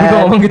Ya dari tadi kan? gua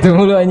ngomong gitu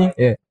mulu anjing.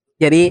 Iya.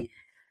 Jadi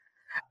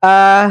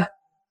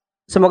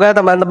semoga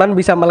teman-teman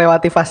bisa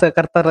melewati fase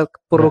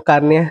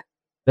keterpurukannya.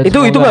 Dan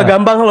Itu semoga- nggak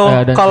gampang loh.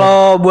 dan-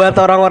 Kalau buat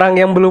orang-orang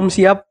yang belum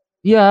siap,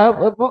 Iya,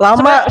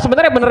 Lama.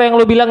 sebenarnya bener yang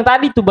lu bilang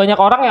tadi tuh, banyak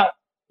orang yang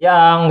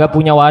nggak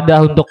punya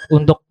wadah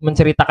untuk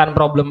menceritakan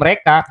problem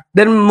mereka.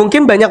 dan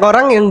mungkin banyak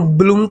orang yang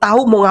belum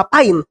tahu mau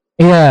ngapain.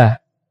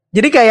 Iya.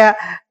 Jadi kayak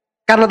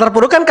karena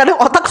terpuruk kan kadang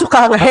otak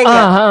suka ngehang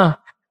ya.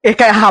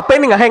 Kayak HP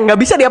nih ngehang, nggak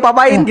bisa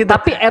diapa-apain gitu.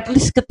 Tapi at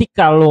least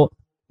ketika lo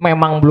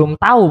memang belum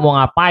tahu mau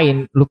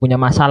ngapain, lu punya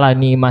masalah.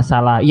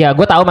 Ya,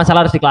 gue tahu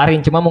masalah harus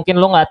dikelarin, cuma mungkin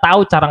lo nggak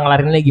tahu cara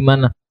ngelarinnya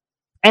gimana.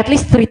 At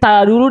least cerita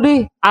dulu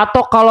deh.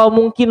 Atau kalau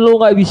mungkin lo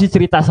nggak bisa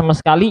cerita sama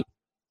sekali,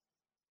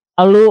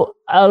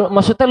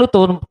 maksudnya lu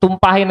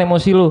tumpahin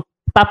emosi lu.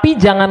 Tapi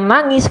jangan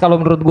nangis kalau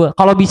menurut gue.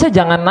 Kalau bisa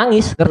jangan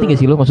nangis, ngerti gak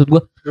sih lo maksud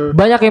gue?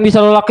 Banyak yang bisa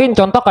lo lakuin.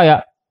 Contoh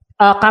kayak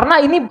karena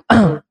ini,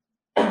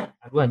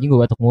 aduh anjing gue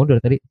batuk mulu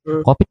dari tadi.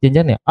 Covid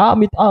janjian ya?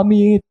 Amit.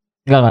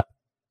 Enggak.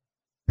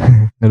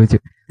 Nggak lucu.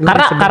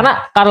 Karena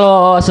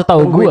kalau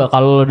setahu gue,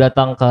 kalau lo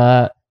datang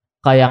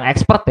ke yang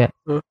expert ya,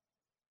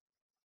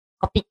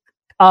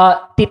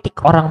 titik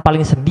orang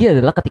paling sedih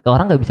adalah ketika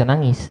orang nggak bisa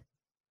nangis.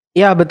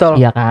 Iya betul.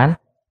 Iya kan?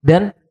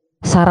 Dan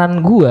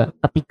saran gue,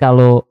 ketika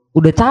lo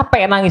udah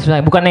capek nangis,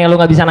 bukannya lo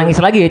nggak bisa nangis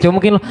lagi ya, cuma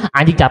mungkin lo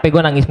anjing capek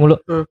gue nangis mulu.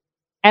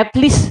 At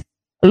least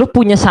lo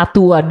punya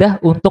satu wadah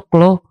untuk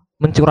lo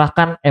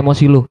mencurahkan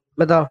emosi lo.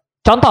 Betul.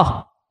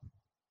 Contoh.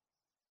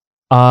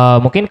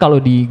 Mungkin kalau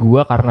di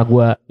gua, karena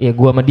gua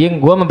sama dia,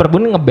 gua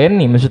memperbun ngeband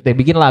nih, maksudnya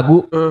bikin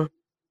lagu.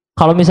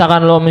 Kalau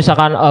misalkan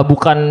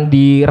bukan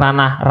di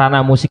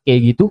ranah musik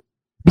kayak gitu,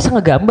 bisa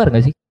ngegambar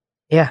nggak sih?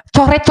 Iya.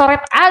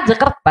 Coret-coret aja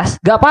kertas,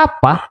 gak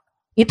apa-apa.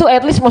 Itu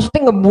at least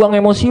maksudnya ngebuang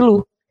emosi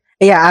lu.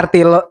 Iya,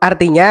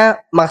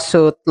 artinya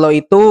maksud lo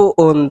itu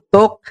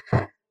untuk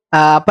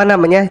cari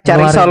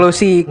Ngeluarin-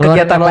 solusi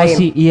kegiatan Ngeluarin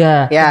emosi, lain. iya,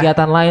 Ya.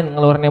 kegiatan lain,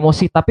 ngeluarin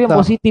emosi, tapi yang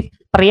Betul. positif.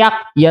 Teriak,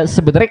 ya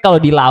sebenarnya kalau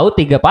di laut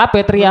tiga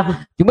apa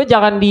teriak. Cuma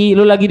jangan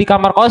lu lagi di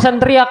kamar kosan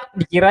teriak,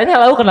 dikiranya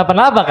laut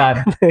kenapa-napa kan?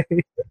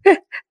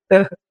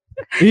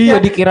 Iya,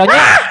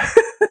 dikiranya.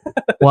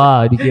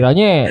 Wah,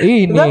 dikiranya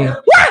ini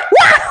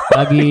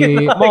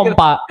lagi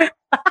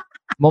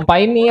mompa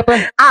ini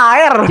apa?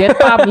 Air. Jet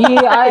pump,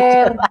 iya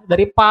air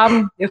dari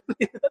pump.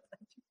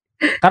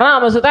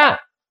 Karena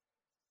maksudnya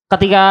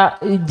ketika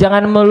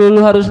jangan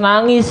melulu harus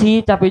nangis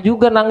sih, capek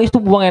juga nangis tuh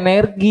buang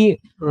energi.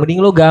 Mending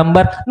lo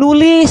gambar,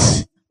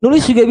 nulis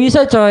juga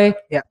bisa coy.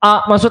 Ya.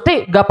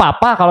 Maksudnya gak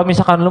apa-apa kalau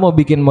misalkan lo mau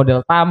bikin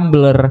model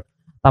tumbler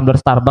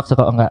Starbucks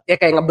atau enggak. Ya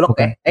kayak ngeblok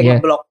Bukan. ya. Iya.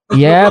 Ngeblok.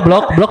 Iya,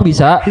 blok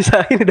bisa.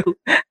 Bisa ini dong.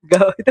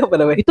 Itu apa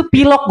namanya? Itu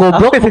pilok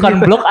goblok, bukan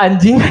blok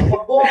anjing.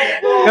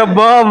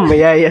 Ngebom.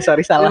 Iya,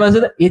 sorry Ya, salah.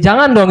 maksudnya, ya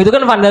jangan dong, itu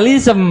kan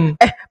vandalisme.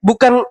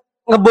 Bukan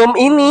ngebom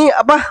ini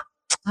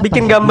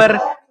bikin gambar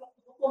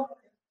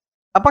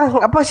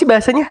apa sih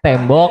bahasanya?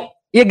 Tembok.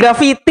 Ya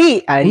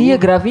graffiti. Iya,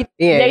 grafiti.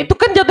 Iya. Ya itu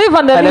kan jatuhnya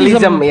vandalisme.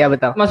 Vandalism, iya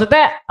betul.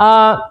 Maksudnya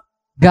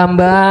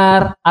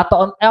gambar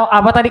atau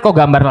apa tadi kok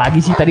gambar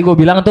lagi sih? Tadi gue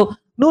bilang tuh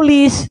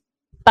nulis.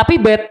 Tapi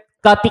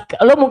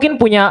ketika lo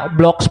mungkin punya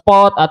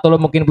blogspot atau lo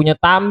mungkin punya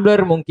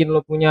Tumblr, mungkin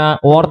lo punya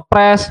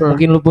WordPress,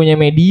 mungkin lo punya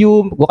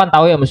Medium. Gue kan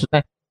tahu ya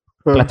maksudnya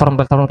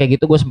platform-platform kayak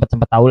gitu gue sempet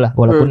tahu lah,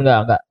 walaupun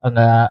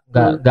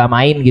nggak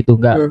main gitu,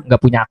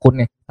 nggak punya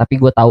akunnya. Tapi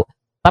gue tahu.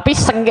 Tapi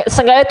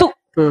seenggaknya tuh.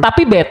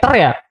 Tapi better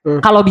ya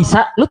kalau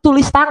bisa lu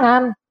tulis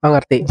tangan.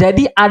 Ngerti.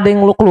 Jadi ada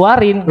yang lu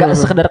keluarin, nggak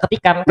sekedar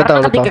ketikan.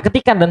 Karena ketika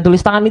ketikan dan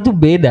tulis tangan itu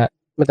beda.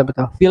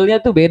 Betul. Feel-nya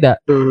tuh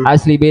beda.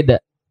 Asli beda.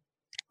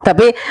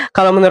 Tapi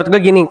kalau menurut gue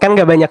gini, kan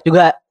gak banyak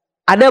juga.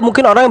 Ada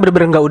mungkin orang yang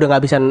bener-bener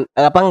nggak bisa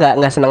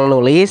nggak senang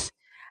nulis,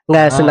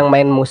 nggak senang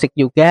main musik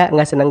juga,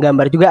 nggak senang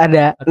gambar juga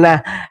ada. Nah,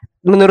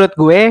 menurut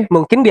gue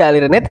mungkin di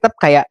alirannya tetap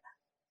kayak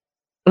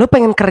lu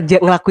pengen kerja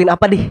ngelakuin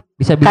apa deh?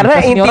 Bisa Karena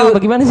ini orang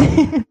bagaimana sih?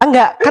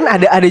 Enggak, kan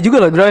ada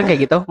juga loh bro yang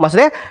kayak gitu.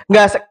 Maksudnya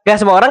nggak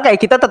semua orang kayak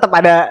kita tetap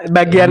ada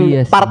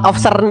bagian part of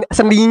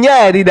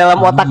sendinya ya di dalam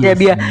otaknya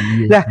dia.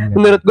 Nah,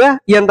 menurut gue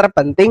yang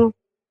terpenting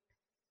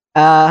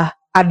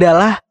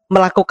adalah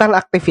melakukan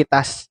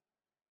aktivitas.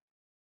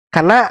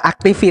 Karena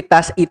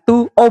aktivitas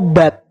itu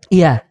obat.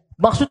 Iya,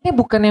 maksudnya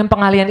bukan yang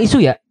pengalian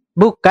isu ya.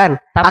 Bukan.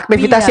 Tapi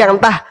Aktivitas ya-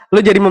 yang entah lu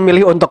jadi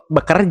memilih untuk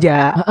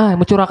bekerja.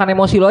 Mencurahkan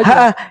emosi lo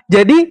aja.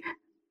 Jadi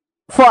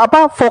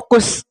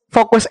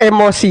fokus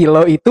emosi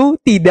lo itu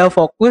tidak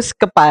fokus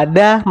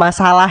kepada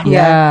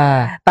masalahnya. Ya.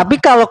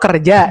 Tapi kalau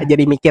kerja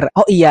jadi mikir,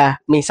 oh iya,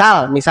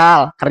 misal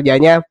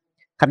kerjanya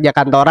kerja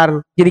kantoran,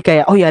 jadi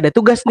kayak oh iya ada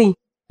tugas nih.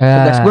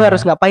 Tugas gue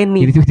harus ngapain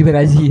nih? Jadi tiba-tiba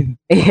rajin.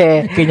 Iya.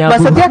 Kayak nyambung.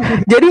 Maksudnya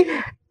jadi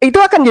itu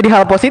akan jadi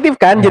hal positif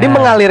kan? Jadi Ya.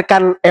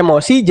 mengalirkan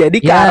emosi jadi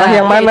ke Ya, arah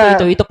yang mana?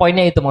 Itu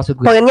poinnya itu maksud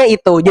gue. Poinnya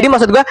itu. Jadi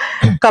maksud gua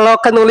kalau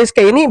kenulis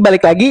kayak ini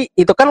balik lagi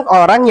itu kan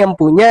orang yang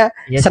punya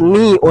Iya,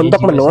 seni punya untuk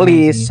jiwa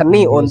menulis, seni, seni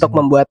punya jiwa untuk seni.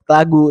 membuat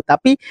lagu.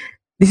 Tapi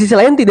di sisi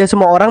lain tidak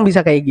semua orang bisa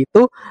kayak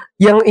gitu.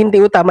 Yang inti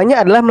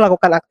utamanya adalah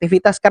melakukan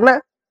aktivitas karena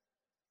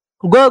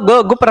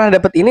gue pernah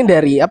dapet ini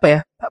dari apa ya,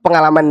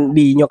 pengalaman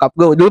di nyokap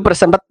gue. Dulu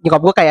sempet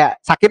nyokap gue kayak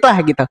sakit lah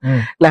gitu.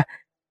 Nah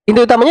inti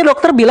utamanya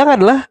dokter bilang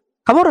adalah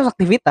kamu harus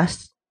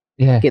aktivitas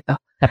Iya. gitu.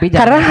 Tapi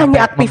Karena jangan hanya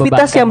sampai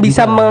aktivitas yang membebankan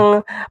bisa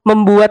juga.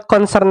 membuat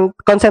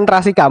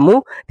konsentrasi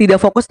kamu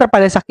tidak fokus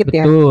terhadap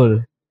sakitnya. Betul.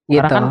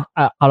 Gitu. Karena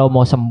kan kalau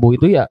mau sembuh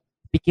itu ya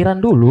pikiran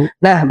dulu.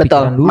 Nah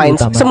betul. pikiran dulu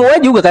Minds. utama. Semua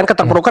juga kan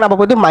keterpurukan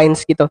apapun itu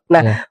minds gitu. Nah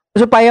Iya.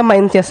 supaya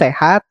mindsnya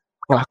sehat,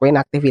 ngelakuin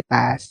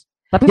aktivitas.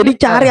 Tapi Jadi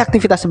cari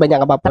aktivitas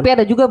sebanyak apapun.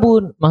 Tapi ada juga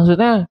Bun,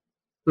 maksudnya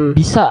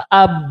bisa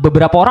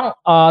beberapa orang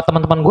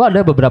teman-teman gue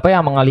ada beberapa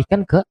yang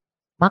mengalihkan ke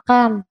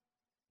makan.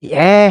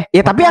 Ya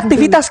tapi Makan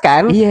aktivitas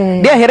kan.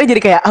 Iya. Dia akhirnya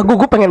jadi kayak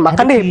gue pengen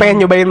makan deh,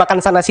 pengen nyobain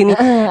makan sana sini.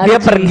 Dia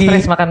pergi,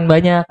 stres makan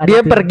banyak.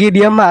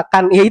 dia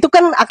makan. Ya itu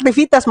kan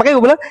aktivitas. Makanya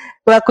gue bilang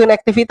ngelakuin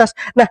aktivitas.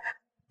 Nah,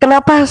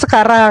 kenapa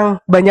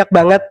sekarang banyak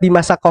banget di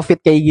masa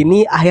Covid kayak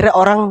gini akhirnya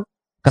orang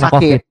Kena sakit.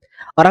 COVID.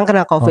 Orang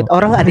kena Covid,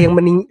 orang ada yang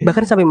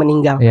bahkan sampai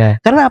meninggal. Iya.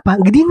 Karena apa?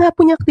 Dia nggak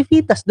punya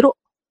aktivitas, bro.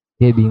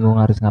 Dia bingung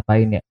harus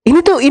ngapain ya. Ini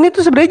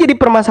tuh sebenarnya jadi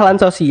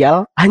permasalahan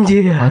sosial,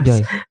 anjir.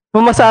 Anjay.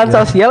 Permasalahan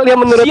sosial yang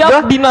menurut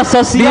gua dinas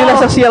dinas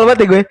sosial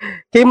banget ya gue.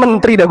 Kayak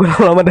menteri dah gue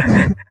lama-lama dah.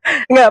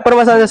 Enggak,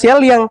 permasalahan sosial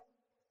yang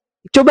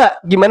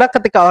coba gimana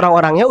ketika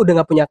orang-orangnya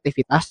udah nggak punya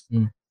aktivitas,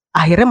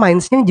 akhirnya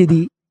mindsnya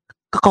jadi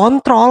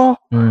kekontrol.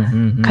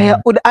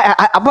 Kayak udah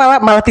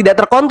malah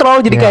tidak terkontrol.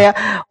 Jadi kayak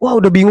wah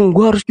udah bingung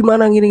gue harus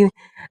gimana gini.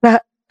 Nah,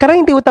 karena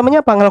inti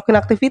utamanya apa? Ngelakuin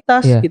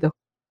aktivitas gitu.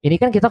 Ini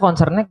kan kita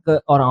concernnya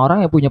ke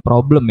orang-orang yang punya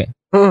problem ya.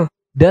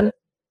 Dan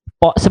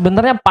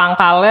sebenarnya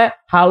pangkalnya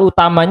hal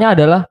utamanya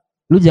adalah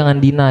lu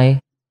jangan deny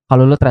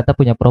kalau lu ternyata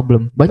punya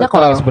problem. Banyak Betul.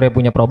 orang yang sebenarnya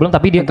punya problem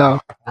tapi dia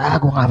Betul.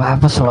 gue nggak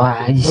apa-apa slow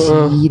aja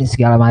sih dan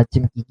segala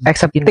macem.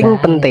 Accepting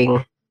penting.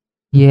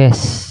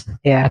 Yes.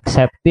 Ya.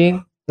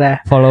 Accepting. Nah,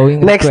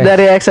 following next request.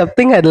 dari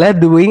accepting adalah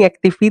doing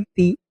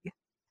activity.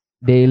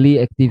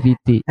 Daily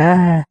activity.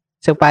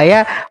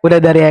 Supaya udah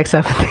dari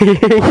accepting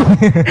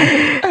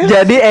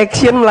jadi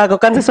action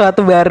melakukan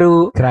sesuatu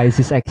baru.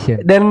 Crisis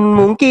action. Dan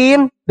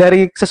mungkin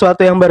dari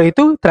sesuatu yang baru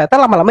itu ternyata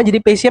lama-lama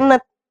jadi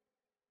passionate.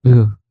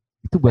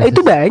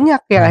 Itu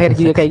banyak yang akhirnya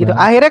juga kayak gitu.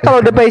 Akhirnya kalau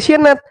udah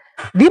passionate,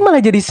 dia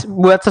malah jadi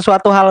buat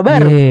sesuatu hal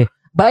baru.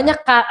 Banyak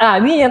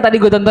ini yang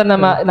tadi gue tonton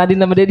nama Nadine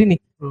sama Dedi nih.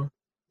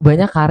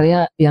 Banyak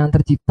karya yang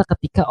tercipta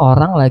ketika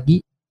orang lagi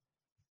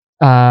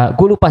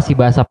gue lupa sih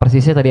bahasa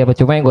persisnya tadi apa,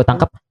 cuma yang gue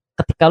tangkap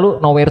ketika lu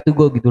nowhere to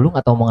go gitu, lu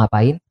nggak tahu mau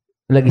ngapain,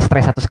 lu lagi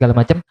stres atau segala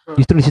macam,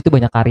 justru di situ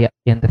banyak karya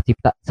yang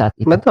tercipta saat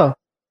itu. Betul.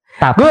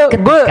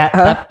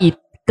 Tapi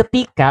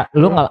ketika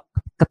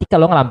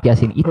lu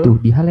ngelampiasin itu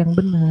di hal yang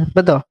benar.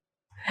 Betul.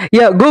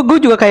 Ya, gue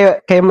juga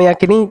kayak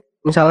meyakini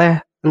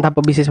misalnya entah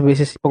pebisnis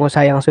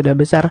pengusaha yang sudah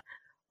besar,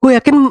 gue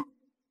yakin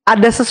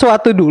ada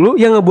sesuatu dulu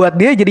yang ngebuat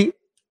dia jadi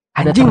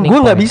anjing, gue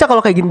nggak bisa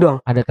kalau kayak gini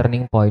doang. Ada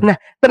turning point. Nah,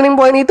 turning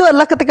point itu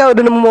adalah ketika udah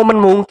nemu momen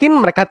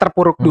mungkin mereka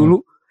terpuruk dulu.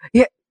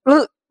 Ya,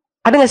 lu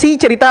ada gak sih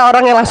cerita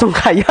orang yang langsung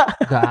kaya?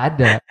 Gak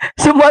ada.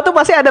 Semua tuh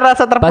pasti ada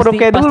rasa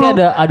terpuruknya dulu. Pasti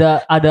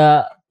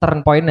ada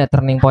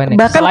turning point.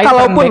 Bahkan selain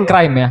kalaupun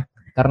crime ya,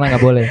 karena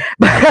nggak boleh.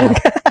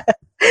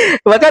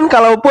 bahkan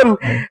kalaupun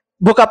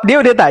bokap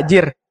dia udah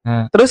tajir,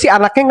 terus si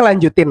anaknya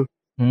ngelanjutin.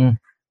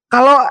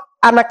 Kalau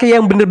anaknya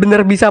yang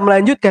bener-bener bisa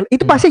melanjutkan,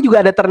 itu pasti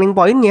juga ada turning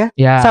pointnya.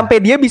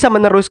 Sampai dia bisa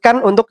meneruskan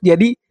untuk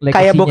jadi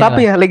kayak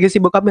bokapnya, legacy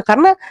bokapnya.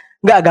 Karena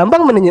nggak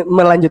gampang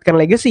melanjutkan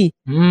legacy.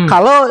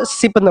 Kalau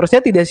si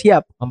penerusnya tidak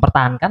siap.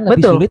 Mempertahankan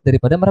lebih sulit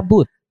daripada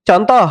merebut.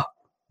 Contoh,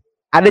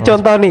 ada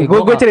contoh nih.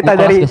 Gue cerita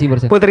dari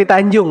Putri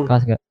Tanjung.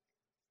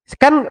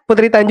 Kan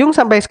Putri Tanjung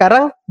sampai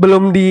sekarang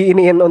belum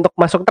diiniin untuk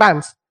masuk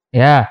Trans.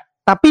 Ya.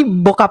 Tapi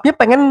bokapnya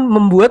pengen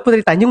membuat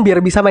Putri Tanjung biar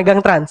bisa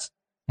megang Trans.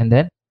 And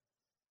then?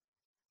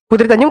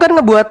 Putri Tanjung kan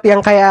ngebuat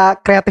yang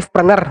kayak creative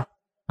planner.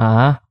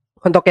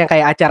 Untuk yang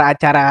kayak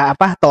acara-acara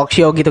talk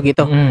show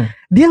gitu-gitu.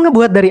 Dia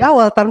ngebuat dari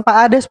awal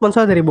tanpa ada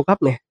sponsor dari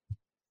bokapnya.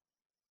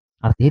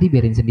 Artinya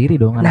dibiarin sendiri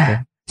dong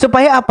anaknya.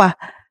 Supaya apa?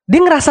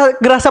 Dia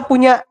ngerasa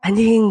punya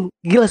anjing,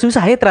 gila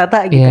susah ya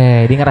ternyata gitu.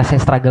 Dia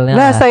ngerasain struggle-nya.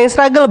 Ngerasain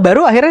struggle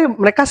baru akhirnya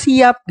mereka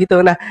siap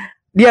gitu. Nah,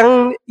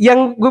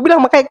 yang gue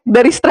bilang makanya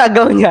dari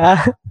struggle-nya,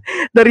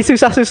 dari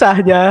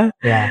susah-susahnya,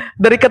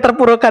 dari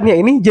keterpurukannya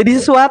ini jadi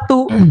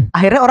sesuatu.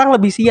 Akhirnya orang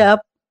lebih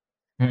siap.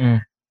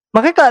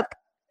 Makanya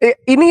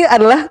ini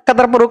adalah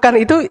keterpurukan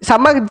itu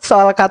sama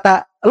soal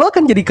kata lo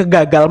akan jadi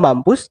kegagal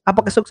mampus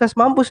apa kesukses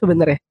mampus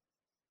sebenarnya.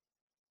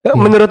 Iya.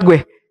 Menurut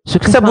gue,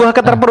 Sukses sebuah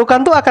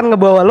keterpurukan tuh akan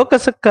ngebawa lo ke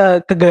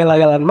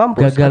kegagalan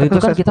mampus. gagal itu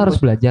kan Sukses kita harus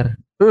mampus. belajar.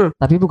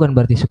 Tapi bukan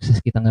berarti sukses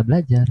kita nggak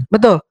belajar.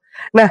 Betul.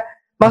 Nah,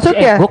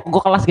 maksudnya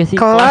gue kelas gak sih?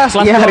 kelas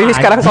ya hari ini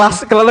sekarang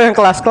kelas, kalau lo yang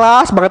kelas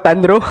banget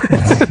Andro.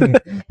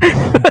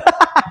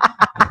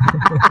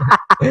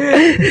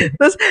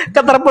 Terus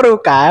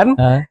keterpurukan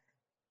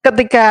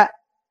ketika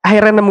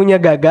akhirnya nemunya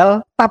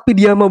gagal tapi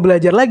dia mau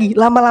belajar lagi,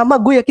 lama-lama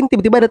gue yakin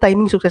tiba-tiba ada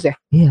timing suksesnya.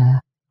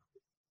 Iya.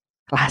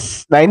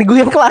 Kelas. Nah ini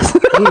gue yang kelas.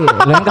 Iya,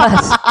 lu yang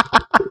kelas.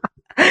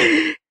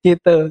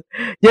 Gitu.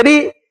 Jadi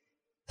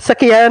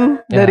sekian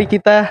dari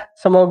kita.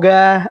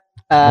 Semoga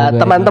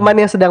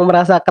teman-teman yang sedang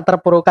merasa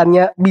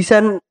keterpurukannya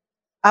bisa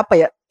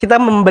kita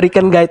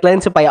memberikan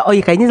guideline supaya oh ya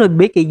kayaknya lebih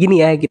baik kayak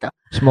gini ya gitu.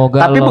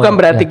 Semoga. Tapi bukan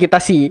berarti kita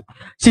si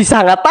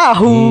sangat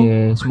tahu.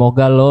 Iya,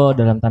 semoga lo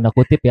dalam tanda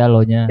kutip ya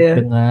lo nya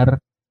dengar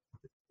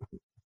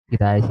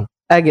kita aja sih.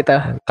 Gitu.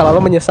 Kalau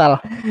lo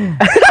menyesal.